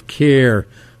continuum of care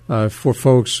for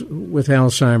folks with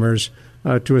Alzheimer's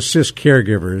to assist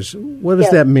caregivers. What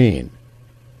does that mean?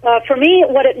 For me,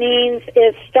 what it means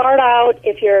is start out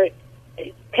if you're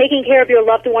taking care of your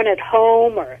loved one at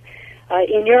home or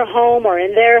in your home or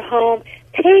in their home,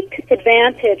 take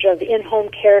advantage of in-home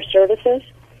care services.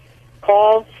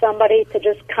 Call somebody to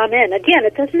just come in. Again,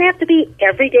 it doesn't have to be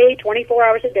every day, 24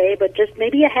 hours a day, but just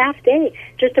maybe a half day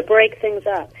just to break things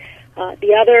up.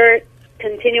 The other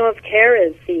continuum of care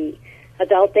is the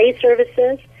adult day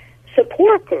services,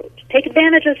 support groups. Take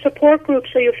advantage of support groups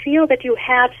so you feel that you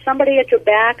have somebody at your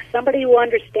back, somebody who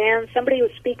understands, somebody who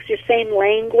speaks your same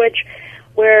language,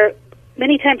 where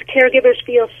many times caregivers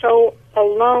feel so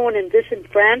alone and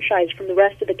disenfranchised from the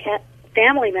rest of the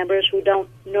family members who don't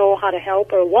know how to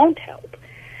help or won't help.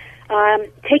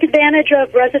 Take advantage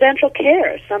of residential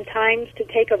care. Sometimes to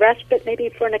take a respite, maybe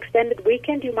for an extended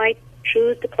weekend, you might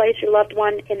choose to place your loved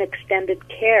one in extended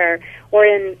care or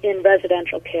in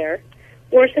residential care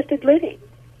or assisted living.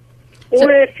 Or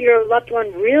if your loved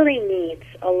one really needs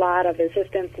a lot of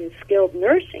assistance in skilled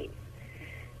nursing,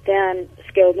 then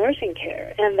skilled nursing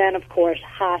care, and then, of course,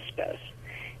 hospice.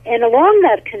 And along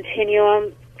that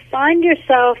continuum, find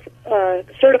yourself a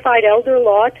certified elder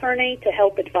law attorney to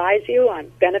help advise you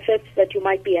on benefits that you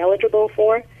might be eligible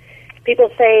for. People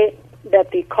say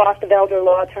that the cost of elder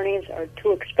law attorneys are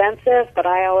too expensive, but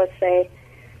I always say,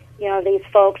 you know, these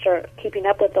folks are keeping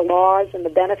up with the laws and the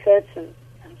benefits, and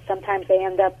sometimes they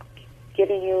end up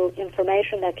giving you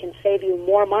information that can save you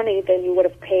more money than you would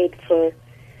have paid for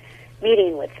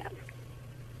meeting with them.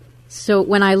 So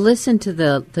when I listen to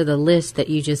the list that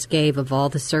you just gave of all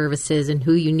the services and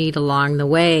who you need along the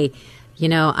way, you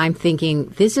know, I'm thinking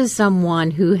this is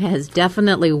someone who has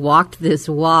definitely walked this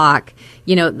walk.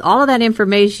 You know, all of that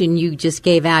information you just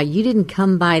gave out, you didn't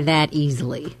come by that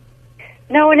easily.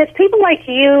 No, and it's people like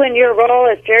you in your role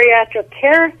as geriatric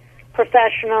care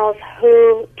professionals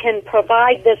who can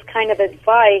provide this kind of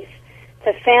advice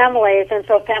to families. And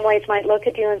so families might look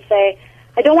at you and say,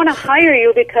 I don't want to hire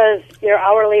you because your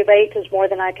hourly rate is more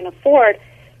than I can afford,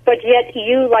 but yet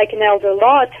you, like an elder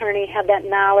law attorney, have that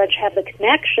knowledge, have the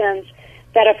connections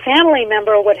that a family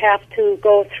member would have to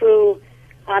go through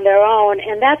on their own.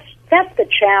 And that's the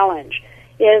challenge,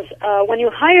 is when you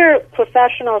hire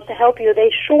professionals to help you,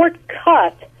 they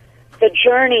shortcut the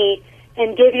journey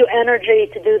and give you energy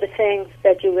to do the things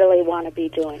that you really want to be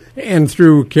doing. And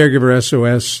through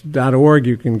caregiversos.org,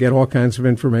 you can get all kinds of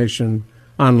information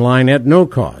online at no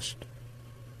cost.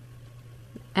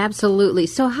 Absolutely.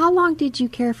 So how long did you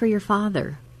care for your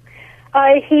father?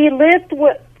 He lived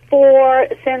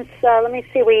since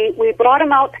we brought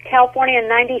him out to California in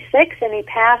 96, and he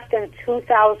passed in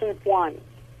 2001.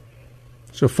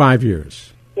 So 5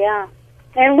 years. Yeah.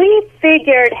 And we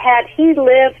figured had he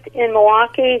lived in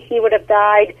Milwaukee, he would have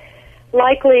died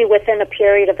likely within a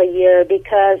period of a year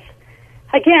because,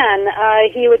 again,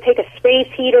 he would take a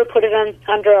space heater, put it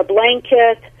under a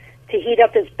blanket to heat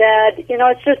up his bed. You know,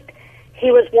 it's just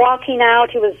he was walking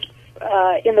out. He was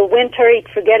in the winter. He'd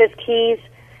forget his keys.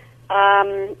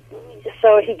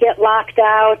 So he'd get locked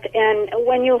out. And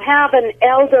when you have an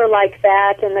elder like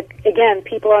that, and again,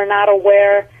 people are not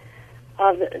aware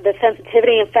of the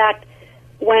sensitivity. In fact,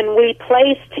 when we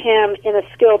placed him in a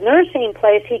skilled nursing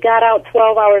place, he got out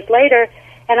 12 hours later,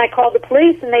 and I called the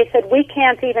police, and they said, we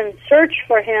can't even search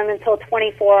for him until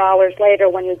 24 hours later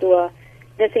when you do a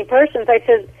missing persons. I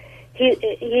said,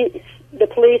 the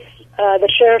police, the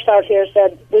sheriff's out here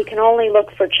said, we can only look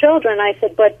for children. I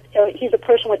said, but he's a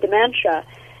person with dementia,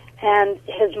 and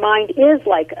his mind is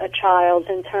like a child's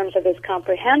in terms of his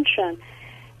comprehension.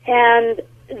 And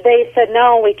they said,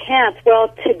 no, we can't. Well,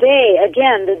 today,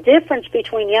 again, the difference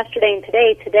between yesterday and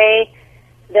today,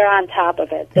 they're on top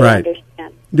of it. They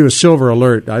understand. Do a silver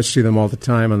alert. I see them all the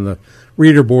time on the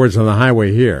reader boards on the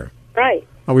highway here. Right.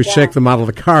 I always check the model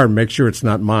of the car and make sure it's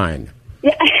not mine.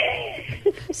 Yeah.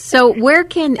 So where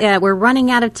can, we're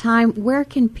running out of time, where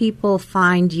can people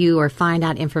find you or find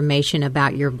out information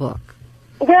about your book?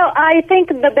 Well, I think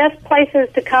the best place is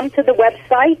to come to the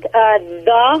website,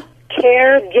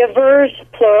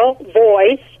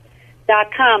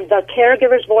 thecaregiversvoice.com,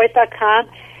 thecaregiversvoice.com,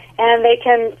 and they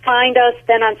can find us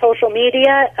then on social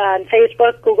media, on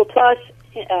Facebook, Google+,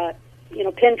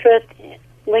 Pinterest,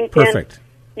 LinkedIn, Perfect.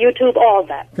 YouTube, all of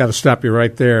that. Got to stop you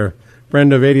right there.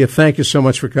 Brenda Vadia, thank you so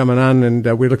much for coming on, and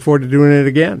we look forward to doing it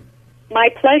again. My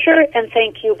pleasure, and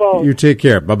thank you both. You take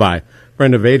care. Bye-bye.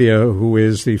 Brenda Vadia, who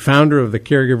is the founder of the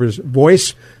Caregiver's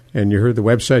Voice, and you heard the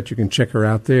website. You can check her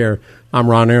out there. I'm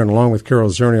Ron Aaron, along with Carol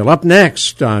Zernial. Up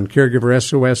next on Caregiver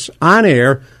SOS On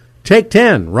Air, Take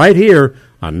 10, right here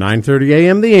on 9:30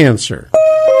 a.m. The Answer.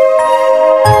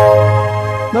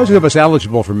 Those of us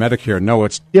eligible for Medicare know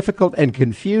it's difficult and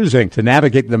confusing to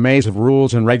navigate the maze of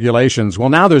rules and regulations. Well,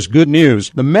 now there's good news.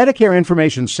 The Medicare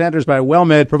Information Centers by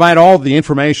WellMed provide all the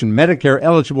information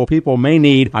Medicare-eligible people may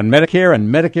need on Medicare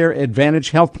and Medicare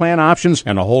Advantage health plan options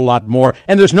and a whole lot more.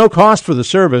 And there's no cost for the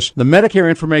service. The Medicare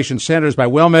Information Centers by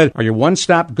WellMed are your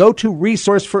one-stop go-to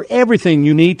resource for everything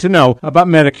you need to know about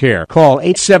Medicare. Call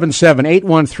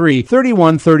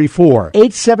 877-813-3134.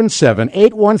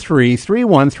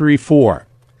 877-813-3134.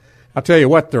 I'll tell you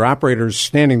what, their operators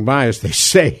standing by, as they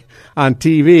say on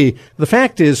TV. The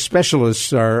fact is,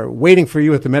 specialists are waiting for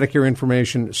you at the Medicare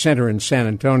Information Center in San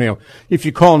Antonio. If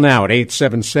you call now at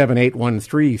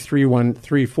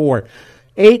 877-813-3134,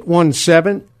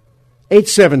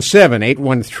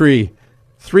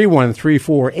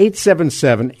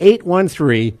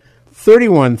 877-813-3134,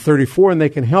 877-813-3134, and they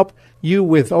can help you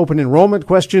with open enrollment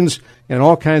questions and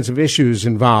all kinds of issues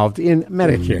involved in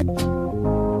Medicare.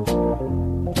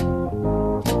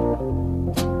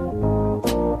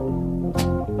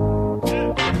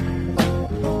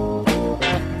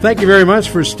 Thank you very much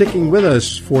for sticking with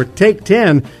us for Take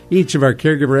 10. Each of our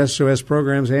Caregiver SOS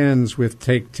programs ends with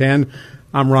Take 10.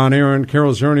 I'm Ron Aaron.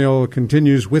 Carol Zernial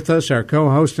continues with us, our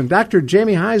co-host, and Dr.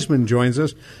 Jamie Heisman joins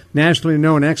us, nationally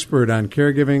known expert on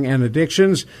caregiving and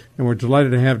addictions, and we're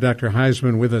delighted to have Dr.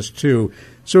 Heisman with us, too.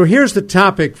 So here's the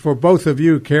topic for both of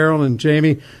you, Carol and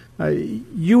Jamie.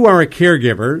 You are a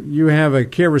caregiver. You have a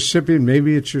care recipient,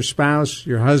 maybe it's your spouse,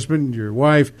 your husband, your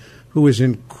wife, who is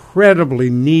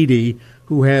incredibly needy,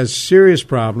 who has serious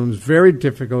problems, very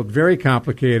difficult, very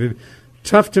complicated,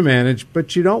 tough to manage,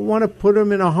 but you don't want to put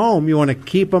them in a home. You want to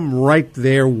keep them right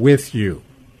there with you.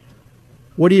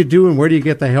 What do you do, and where do you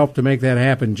get the help to make that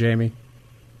happen, Jamie?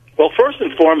 Well, first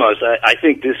and foremost, I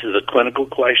think this is a clinical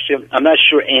question. I'm not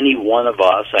sure any one of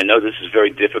us, I know this is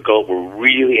very difficult, we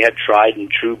really have tried and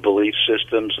true belief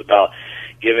systems about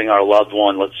giving our loved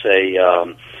one, let's say,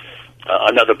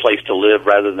 another place to live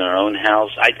rather than their own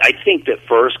house. I think that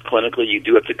first, clinically, you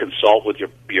do have to consult with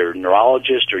your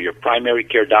neurologist or your primary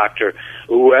care doctor,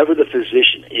 or whoever the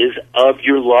physician is of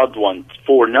your loved one,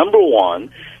 for number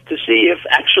one, to see if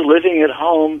actually living at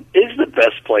home is the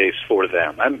best place for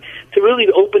them. To really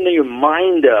open your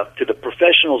mind up to the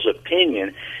professional's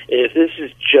opinion, if this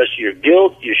is just your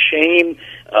guilt, your shame,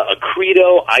 a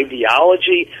credo,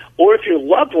 ideology, or if your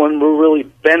loved one will really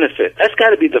benefit. That's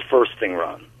got to be the first thing,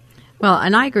 Ron. Well,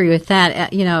 and I agree with that.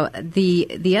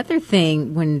 The other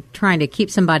thing when trying to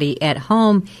keep somebody at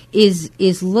home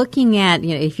is looking at,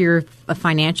 if you're a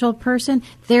financial person,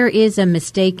 there is a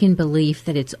mistaken belief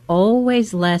that it's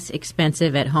always less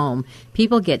expensive at home.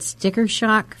 People get sticker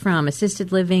shock from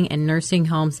assisted living and nursing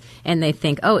homes, and they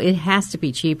think, oh, it has to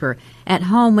be cheaper. At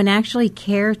home, when actually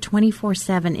care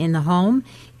 24/7 in the home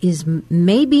is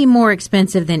maybe more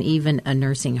expensive than even a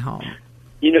nursing home.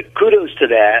 Kudos to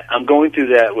that. I'm going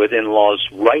through that with in-laws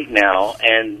right now,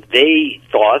 and they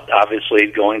thought, obviously,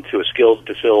 going to a skilled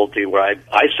facility where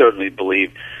I certainly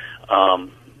believe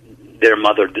their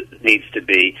mother needs to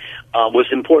be, was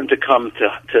important to come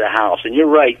to the house. And you're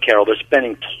right, Carol, they're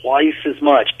spending twice as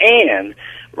much. And,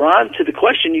 Ron, to the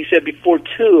question you said before,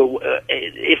 too,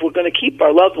 if we're going to keep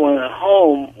our loved one at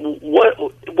home,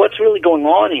 what's really going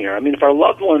on here? I mean, if our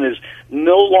loved one is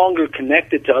no longer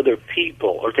connected to other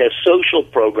people or to a social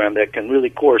program that can really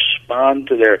correspond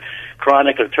to their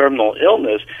chronic or terminal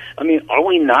illness, I mean, are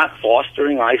we not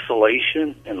fostering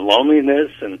isolation and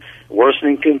loneliness and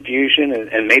worsening confusion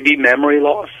and maybe memory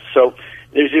loss? So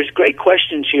there's great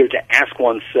questions here to ask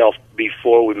oneself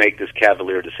before we make this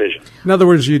cavalier decision. In other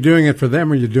words, are you doing it for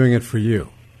them or are you doing it for you?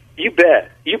 You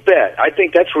bet. You bet. I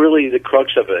think that's really the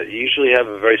crux of it. You usually have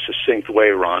a very succinct way,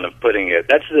 Ron, of putting it.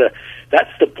 That's the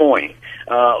point.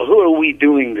 Who are we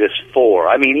doing this for?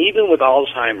 I mean, even with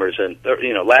Alzheimer's and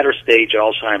latter stage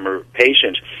Alzheimer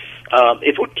patients,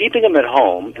 if we're keeping them at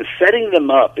home and setting them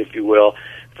up, if you will,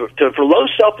 for low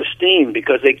self-esteem,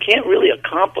 because they can't really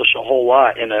accomplish a whole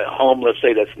lot in a home, let's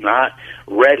say, that's not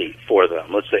ready for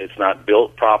them. Let's say it's not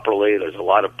built properly. There's a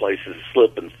lot of places to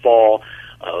slip and fall,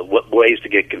 ways to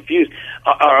get confused.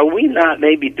 Are we not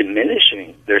maybe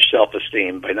diminishing their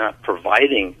self-esteem by not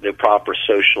providing the proper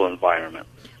social environment?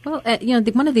 Well,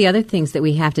 one of the other things that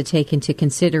we have to take into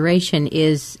consideration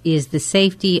is the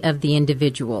safety of the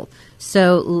individual.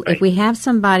 So if we have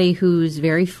somebody who's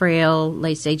very frail,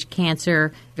 late-stage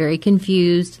cancer, very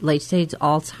confused, late-stage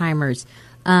Alzheimer's,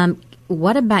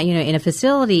 what about, in a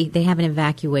facility, they have an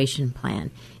evacuation plan.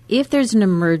 If there's an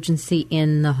emergency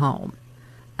in the home,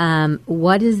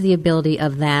 what is the ability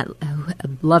of that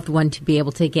loved one to be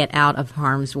able to get out of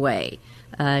harm's way?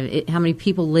 How many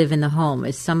people live in the home?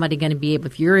 Is somebody going to be able,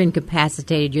 if you're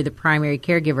incapacitated, you're the primary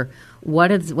caregiver,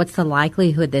 what's the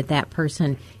likelihood that that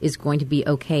person is going to be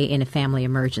okay in a family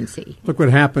emergency? Look what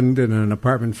happened in an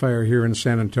apartment fire here in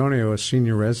San Antonio, a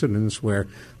senior residence where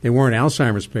they weren't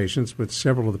Alzheimer's patients, but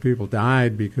several of the people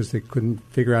died because they couldn't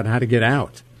figure out how to get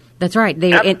out. That's right. They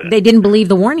didn't believe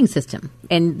the warning system,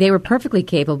 and they were perfectly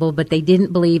capable, but they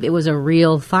didn't believe it was a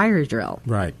real fire drill.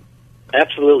 Right.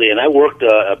 Absolutely, and I worked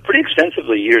pretty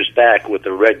extensively years back with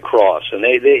the Red Cross, and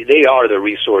they are the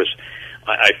resource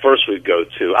I first would go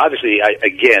to. Obviously,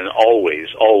 always,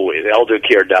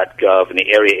 eldercare.gov and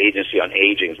the Area Agency on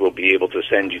Aging will be able to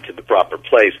send you to the proper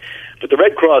place. But the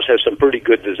Red Cross has some pretty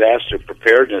good disaster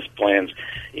preparedness plans,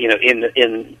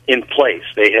 in place.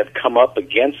 They have come up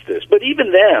against this. But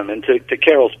even them, and to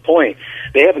Carol's point,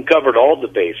 they haven't covered all the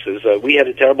bases. We had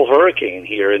a terrible hurricane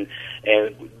here, and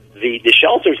the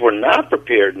shelters were not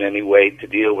prepared in any way to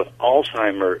deal with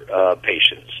Alzheimer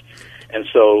patients. And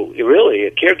so, really,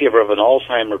 a caregiver of an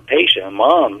Alzheimer patient, a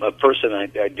mom, a person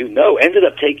I do know, ended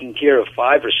up taking care of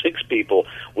 5 or 6 people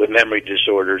with memory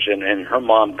disorders, and her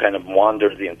mom kind of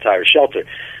wandered the entire shelter.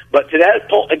 But to that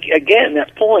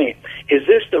point, is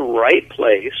this the right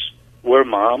place where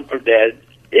mom or dad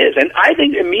is? And I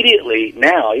think immediately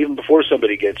now, even before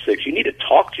somebody gets sick, you need to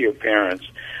talk to your parents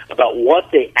about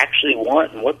what they actually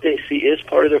want and what they see as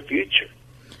part of their future.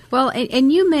 Well,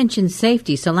 and you mentioned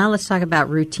safety, so now let's talk about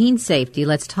routine safety.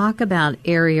 Let's talk about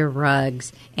area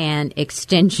rugs and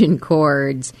extension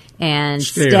cords and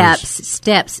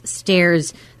steps,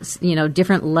 stairs,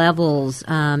 different levels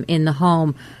in the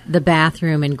home, the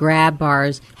bathroom and grab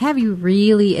bars. Have you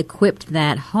really equipped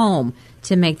that home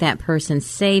to make that person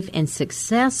safe and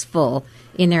successful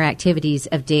in their activities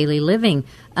of daily living?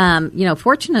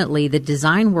 Fortunately, the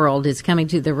design world is coming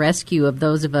to the rescue of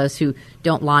those of us who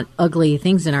don't want ugly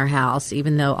things in our house,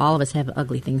 even though all of us have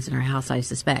ugly things in our house, I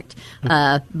suspect.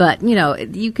 But,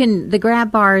 you can, the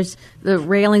grab bars, the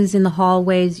railings in the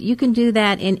hallways, you can do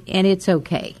that, and it's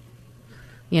okay.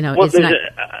 It's not...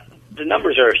 The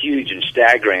numbers are huge and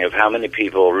staggering of how many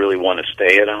people really want to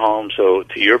stay at a home. So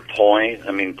to your point,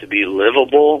 to be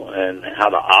livable and how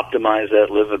to optimize that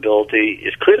livability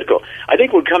is critical. I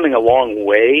think we're coming a long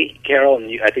way, Carol,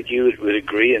 and I think you would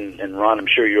agree, and Ron, I'm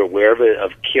sure you're aware of it,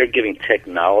 of caregiving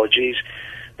technologies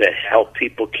that help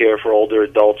people care for older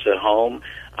adults at home.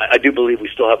 I do believe we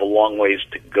still have a long ways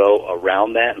to go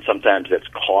around that, and sometimes that's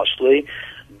costly.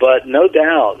 But no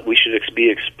doubt we should be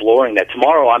exploring that.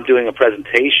 Tomorrow I'm doing a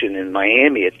presentation in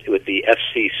Miami with the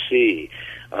FCC.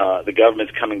 The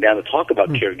government's coming down to talk about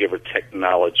caregiver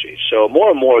technology. So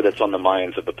more and more that's on the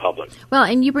minds of the public. Well,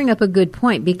 and you bring up a good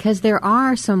point, because there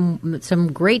are some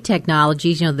great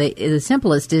technologies. The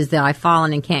simplest is the I've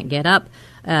fallen and can't get up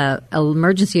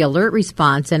emergency alert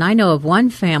response. And I know of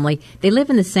one family, they live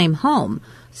in the same home.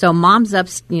 So mom's up,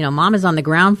 mom is on the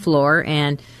ground floor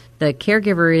and the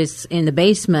caregiver is in the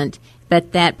basement,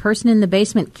 but that person in the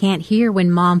basement can't hear when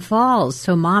mom falls.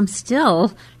 So mom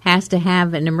still has to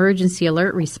have an emergency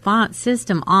alert response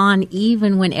system on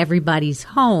even when everybody's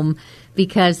home,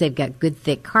 because they've got good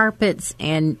thick carpets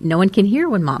and no one can hear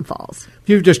when mom falls. If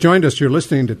you've just joined us, you're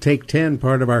listening to Take 10,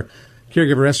 part of our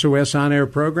Caregiver SOS on-air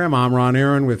program. I'm Ron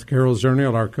Aaron with Carol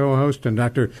Zernial, our co-host, and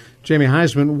Dr. Jamie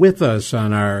Heisman with us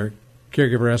on our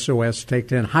Caregiver SOS Take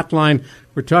 10 hotline.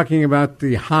 We're talking about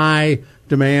the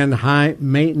high-demand,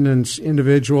 high-maintenance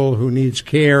individual who needs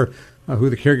care, who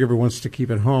the caregiver wants to keep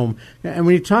at home. And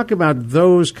when you talk about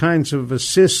those kinds of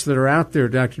assists that are out there,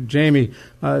 Dr. Jamie,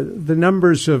 the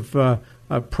numbers of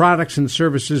products and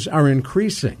services are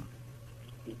increasing.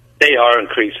 They are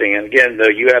increasing, and again, though,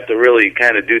 you have to really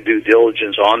kind of do due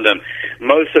diligence on them.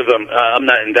 Most of them, I'm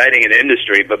not indicting an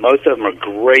industry, but most of them are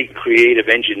great creative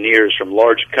engineers from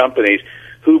large companies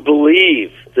who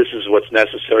believe this is what's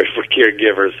necessary for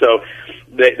caregivers. So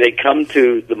they come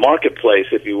to the marketplace,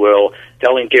 if you will,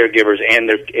 telling caregivers and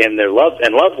their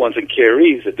loved ones and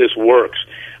carees that this works.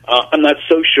 I'm not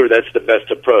so sure that's the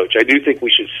best approach. I do think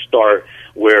we should start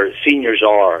where seniors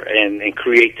are and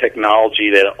create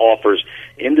technology that offers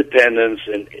independence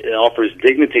and offers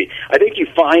dignity. I think you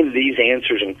find these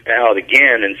answers out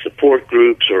again in support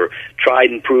groups or tried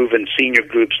and proven senior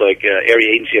groups like Area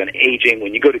Agency on Aging.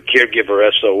 When you go to Caregiver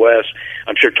SOS,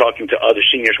 I'm sure talking to other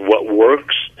seniors what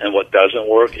works and what doesn't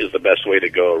work is the best way to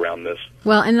go around this.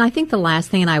 Well, and I think the last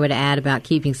thing I would add about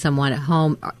keeping someone at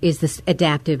home is this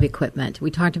adaptive equipment.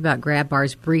 We talked about grab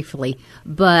bars briefly,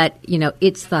 but,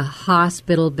 it's the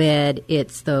hospital bed,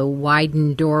 it's the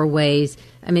widened doorways.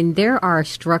 I mean, there are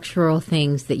structural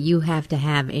things that you have to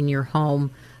have in your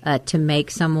home to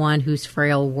make someone who's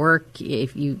frail work,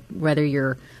 whether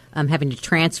you're having to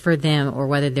transfer them or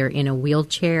whether they're in a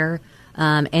wheelchair.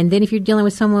 And then if you're dealing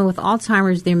with someone with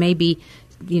Alzheimer's, there may be,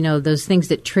 those things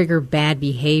that trigger bad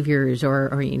behaviors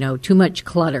or too much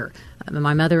clutter.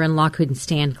 My mother-in-law couldn't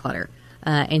stand clutter.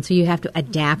 And so you have to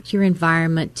adapt your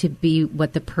environment to be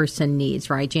what the person needs,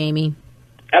 right, Jamie?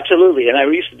 Absolutely. And I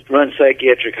used to run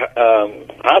psychiatric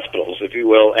hospitals, if you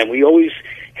will, and we always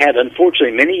had,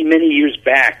 unfortunately, many, many years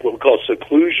back, what we call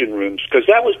seclusion rooms, because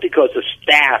that was because the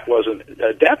staff wasn't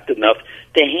adept enough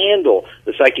to handle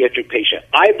the psychiatric patient.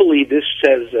 I believe this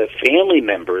says that family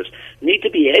members need to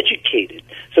be educated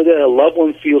so that a loved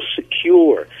one feels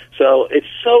secure. So it's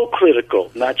so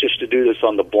critical not just to do this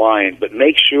on the blind, but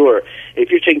make sure if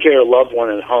you're taking care of a loved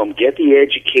one at home, get the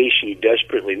education you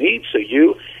desperately need so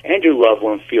you and your loved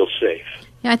one feel safe.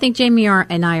 Yeah, I think Jamie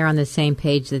and I are on the same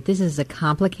page that this is a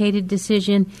complicated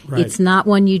decision. Right. It's not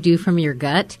one you do from your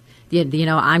gut.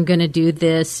 I'm going to do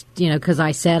this, because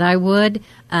I said I would.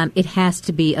 It has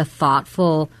to be a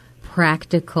thoughtful,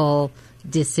 practical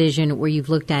decision where you've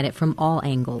looked at it from all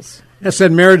angles. That's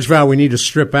that marriage vow we need to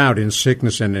strip out in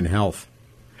sickness and in health.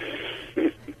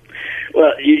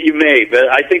 Well, you may,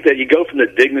 but I think that you go from the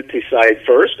dignity side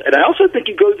first, and I also think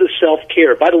you go to the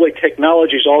self-care. By the way,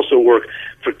 technologies also work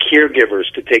for caregivers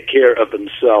to take care of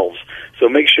themselves. So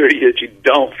make sure that you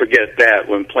don't forget that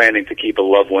when planning to keep a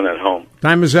loved one at home.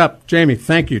 Time is up. Jamie,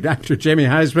 thank you. Dr. Jamie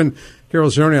Heisman, Carol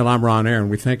Zernial, I'm Ron Aaron.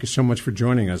 We thank you so much for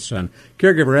joining us on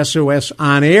Caregiver SOS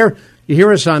On Air. You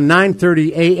hear us on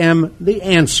 9:30 a.m. The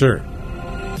Answer.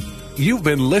 You've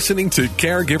been listening to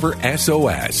Caregiver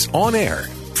SOS On Air,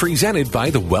 presented by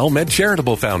the WellMed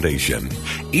Charitable Foundation.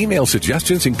 Email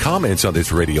suggestions and comments on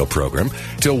this radio program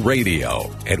to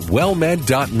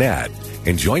radio@wellmed.net.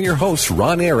 And join your hosts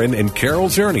Ron Aaron and Carol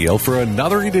Zernial for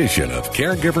another edition of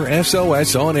Caregiver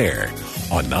SOS On Air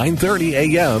on 9:30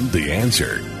 a.m. The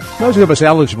Answer. Those of us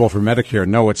eligible for Medicare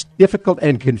know it's difficult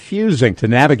and confusing to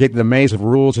navigate the maze of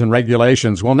rules and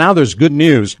regulations. Well, now there's good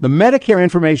news. The Medicare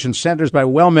Information Centers by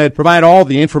WellMed provide all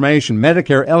the information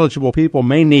Medicare-eligible people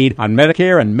may need on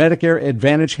Medicare and Medicare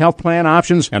Advantage health plan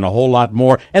options and a whole lot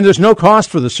more. And there's no cost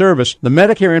for the service. The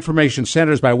Medicare Information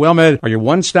Centers by WellMed are your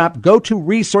one-stop go-to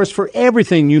resource for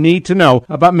everything you need to know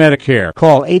about Medicare.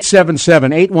 Call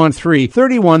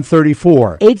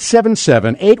 877-813-3134.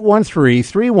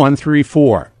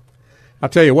 877-813-3134. I'll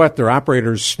tell you what, there are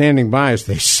operators standing by, as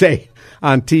they say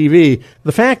on TV.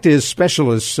 The fact is,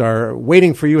 specialists are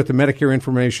waiting for you at the Medicare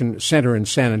Information Center in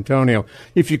San Antonio.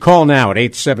 If you call now at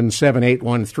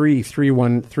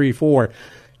 877-813-3134,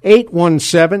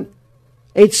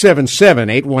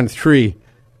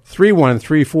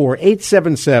 877-813-3134,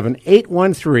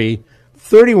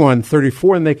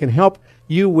 877-813-3134, and they can help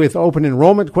you with open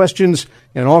enrollment questions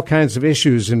and all kinds of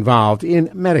issues involved in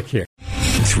Medicare.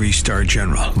 3-star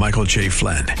General Michael J.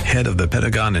 Flynn, head of the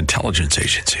Pentagon Intelligence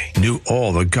Agency, knew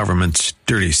all the government's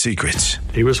dirty secrets.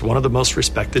 He was one of the most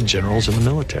respected generals in the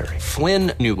military.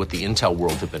 Flynn knew what the intel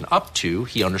world had been up to.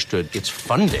 He understood its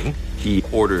funding. He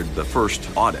ordered the first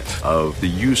audit of the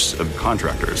use of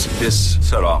contractors. This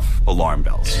set off alarm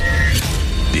bells.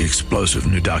 The explosive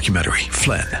new documentary,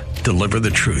 Flynn, Deliver the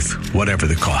Truth, Whatever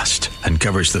the Cost,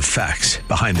 uncovers the facts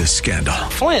behind this scandal.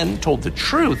 Flynn told the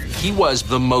truth. He was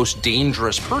the most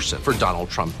dangerous person for Donald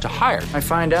Trump to hire. I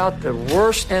find out the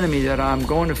worst enemy that I'm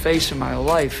going to face in my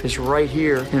life is right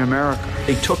here in America.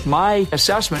 They took my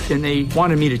assessment and they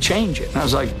wanted me to change it. And I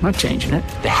was like, I'm not changing it.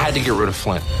 They had to get rid of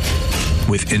Flynn.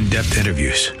 With in-depth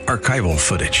interviews, archival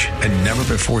footage, and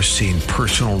never-before-seen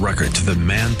personal records of the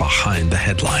man behind the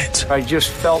headlines. I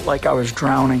just felt like I was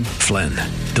drowning. Flynn,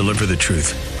 Deliver the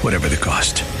Truth, Whatever the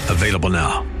Cost. Available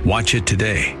now. Watch it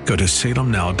today. Go to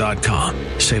salemnow.com.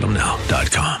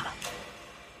 salemnow.com.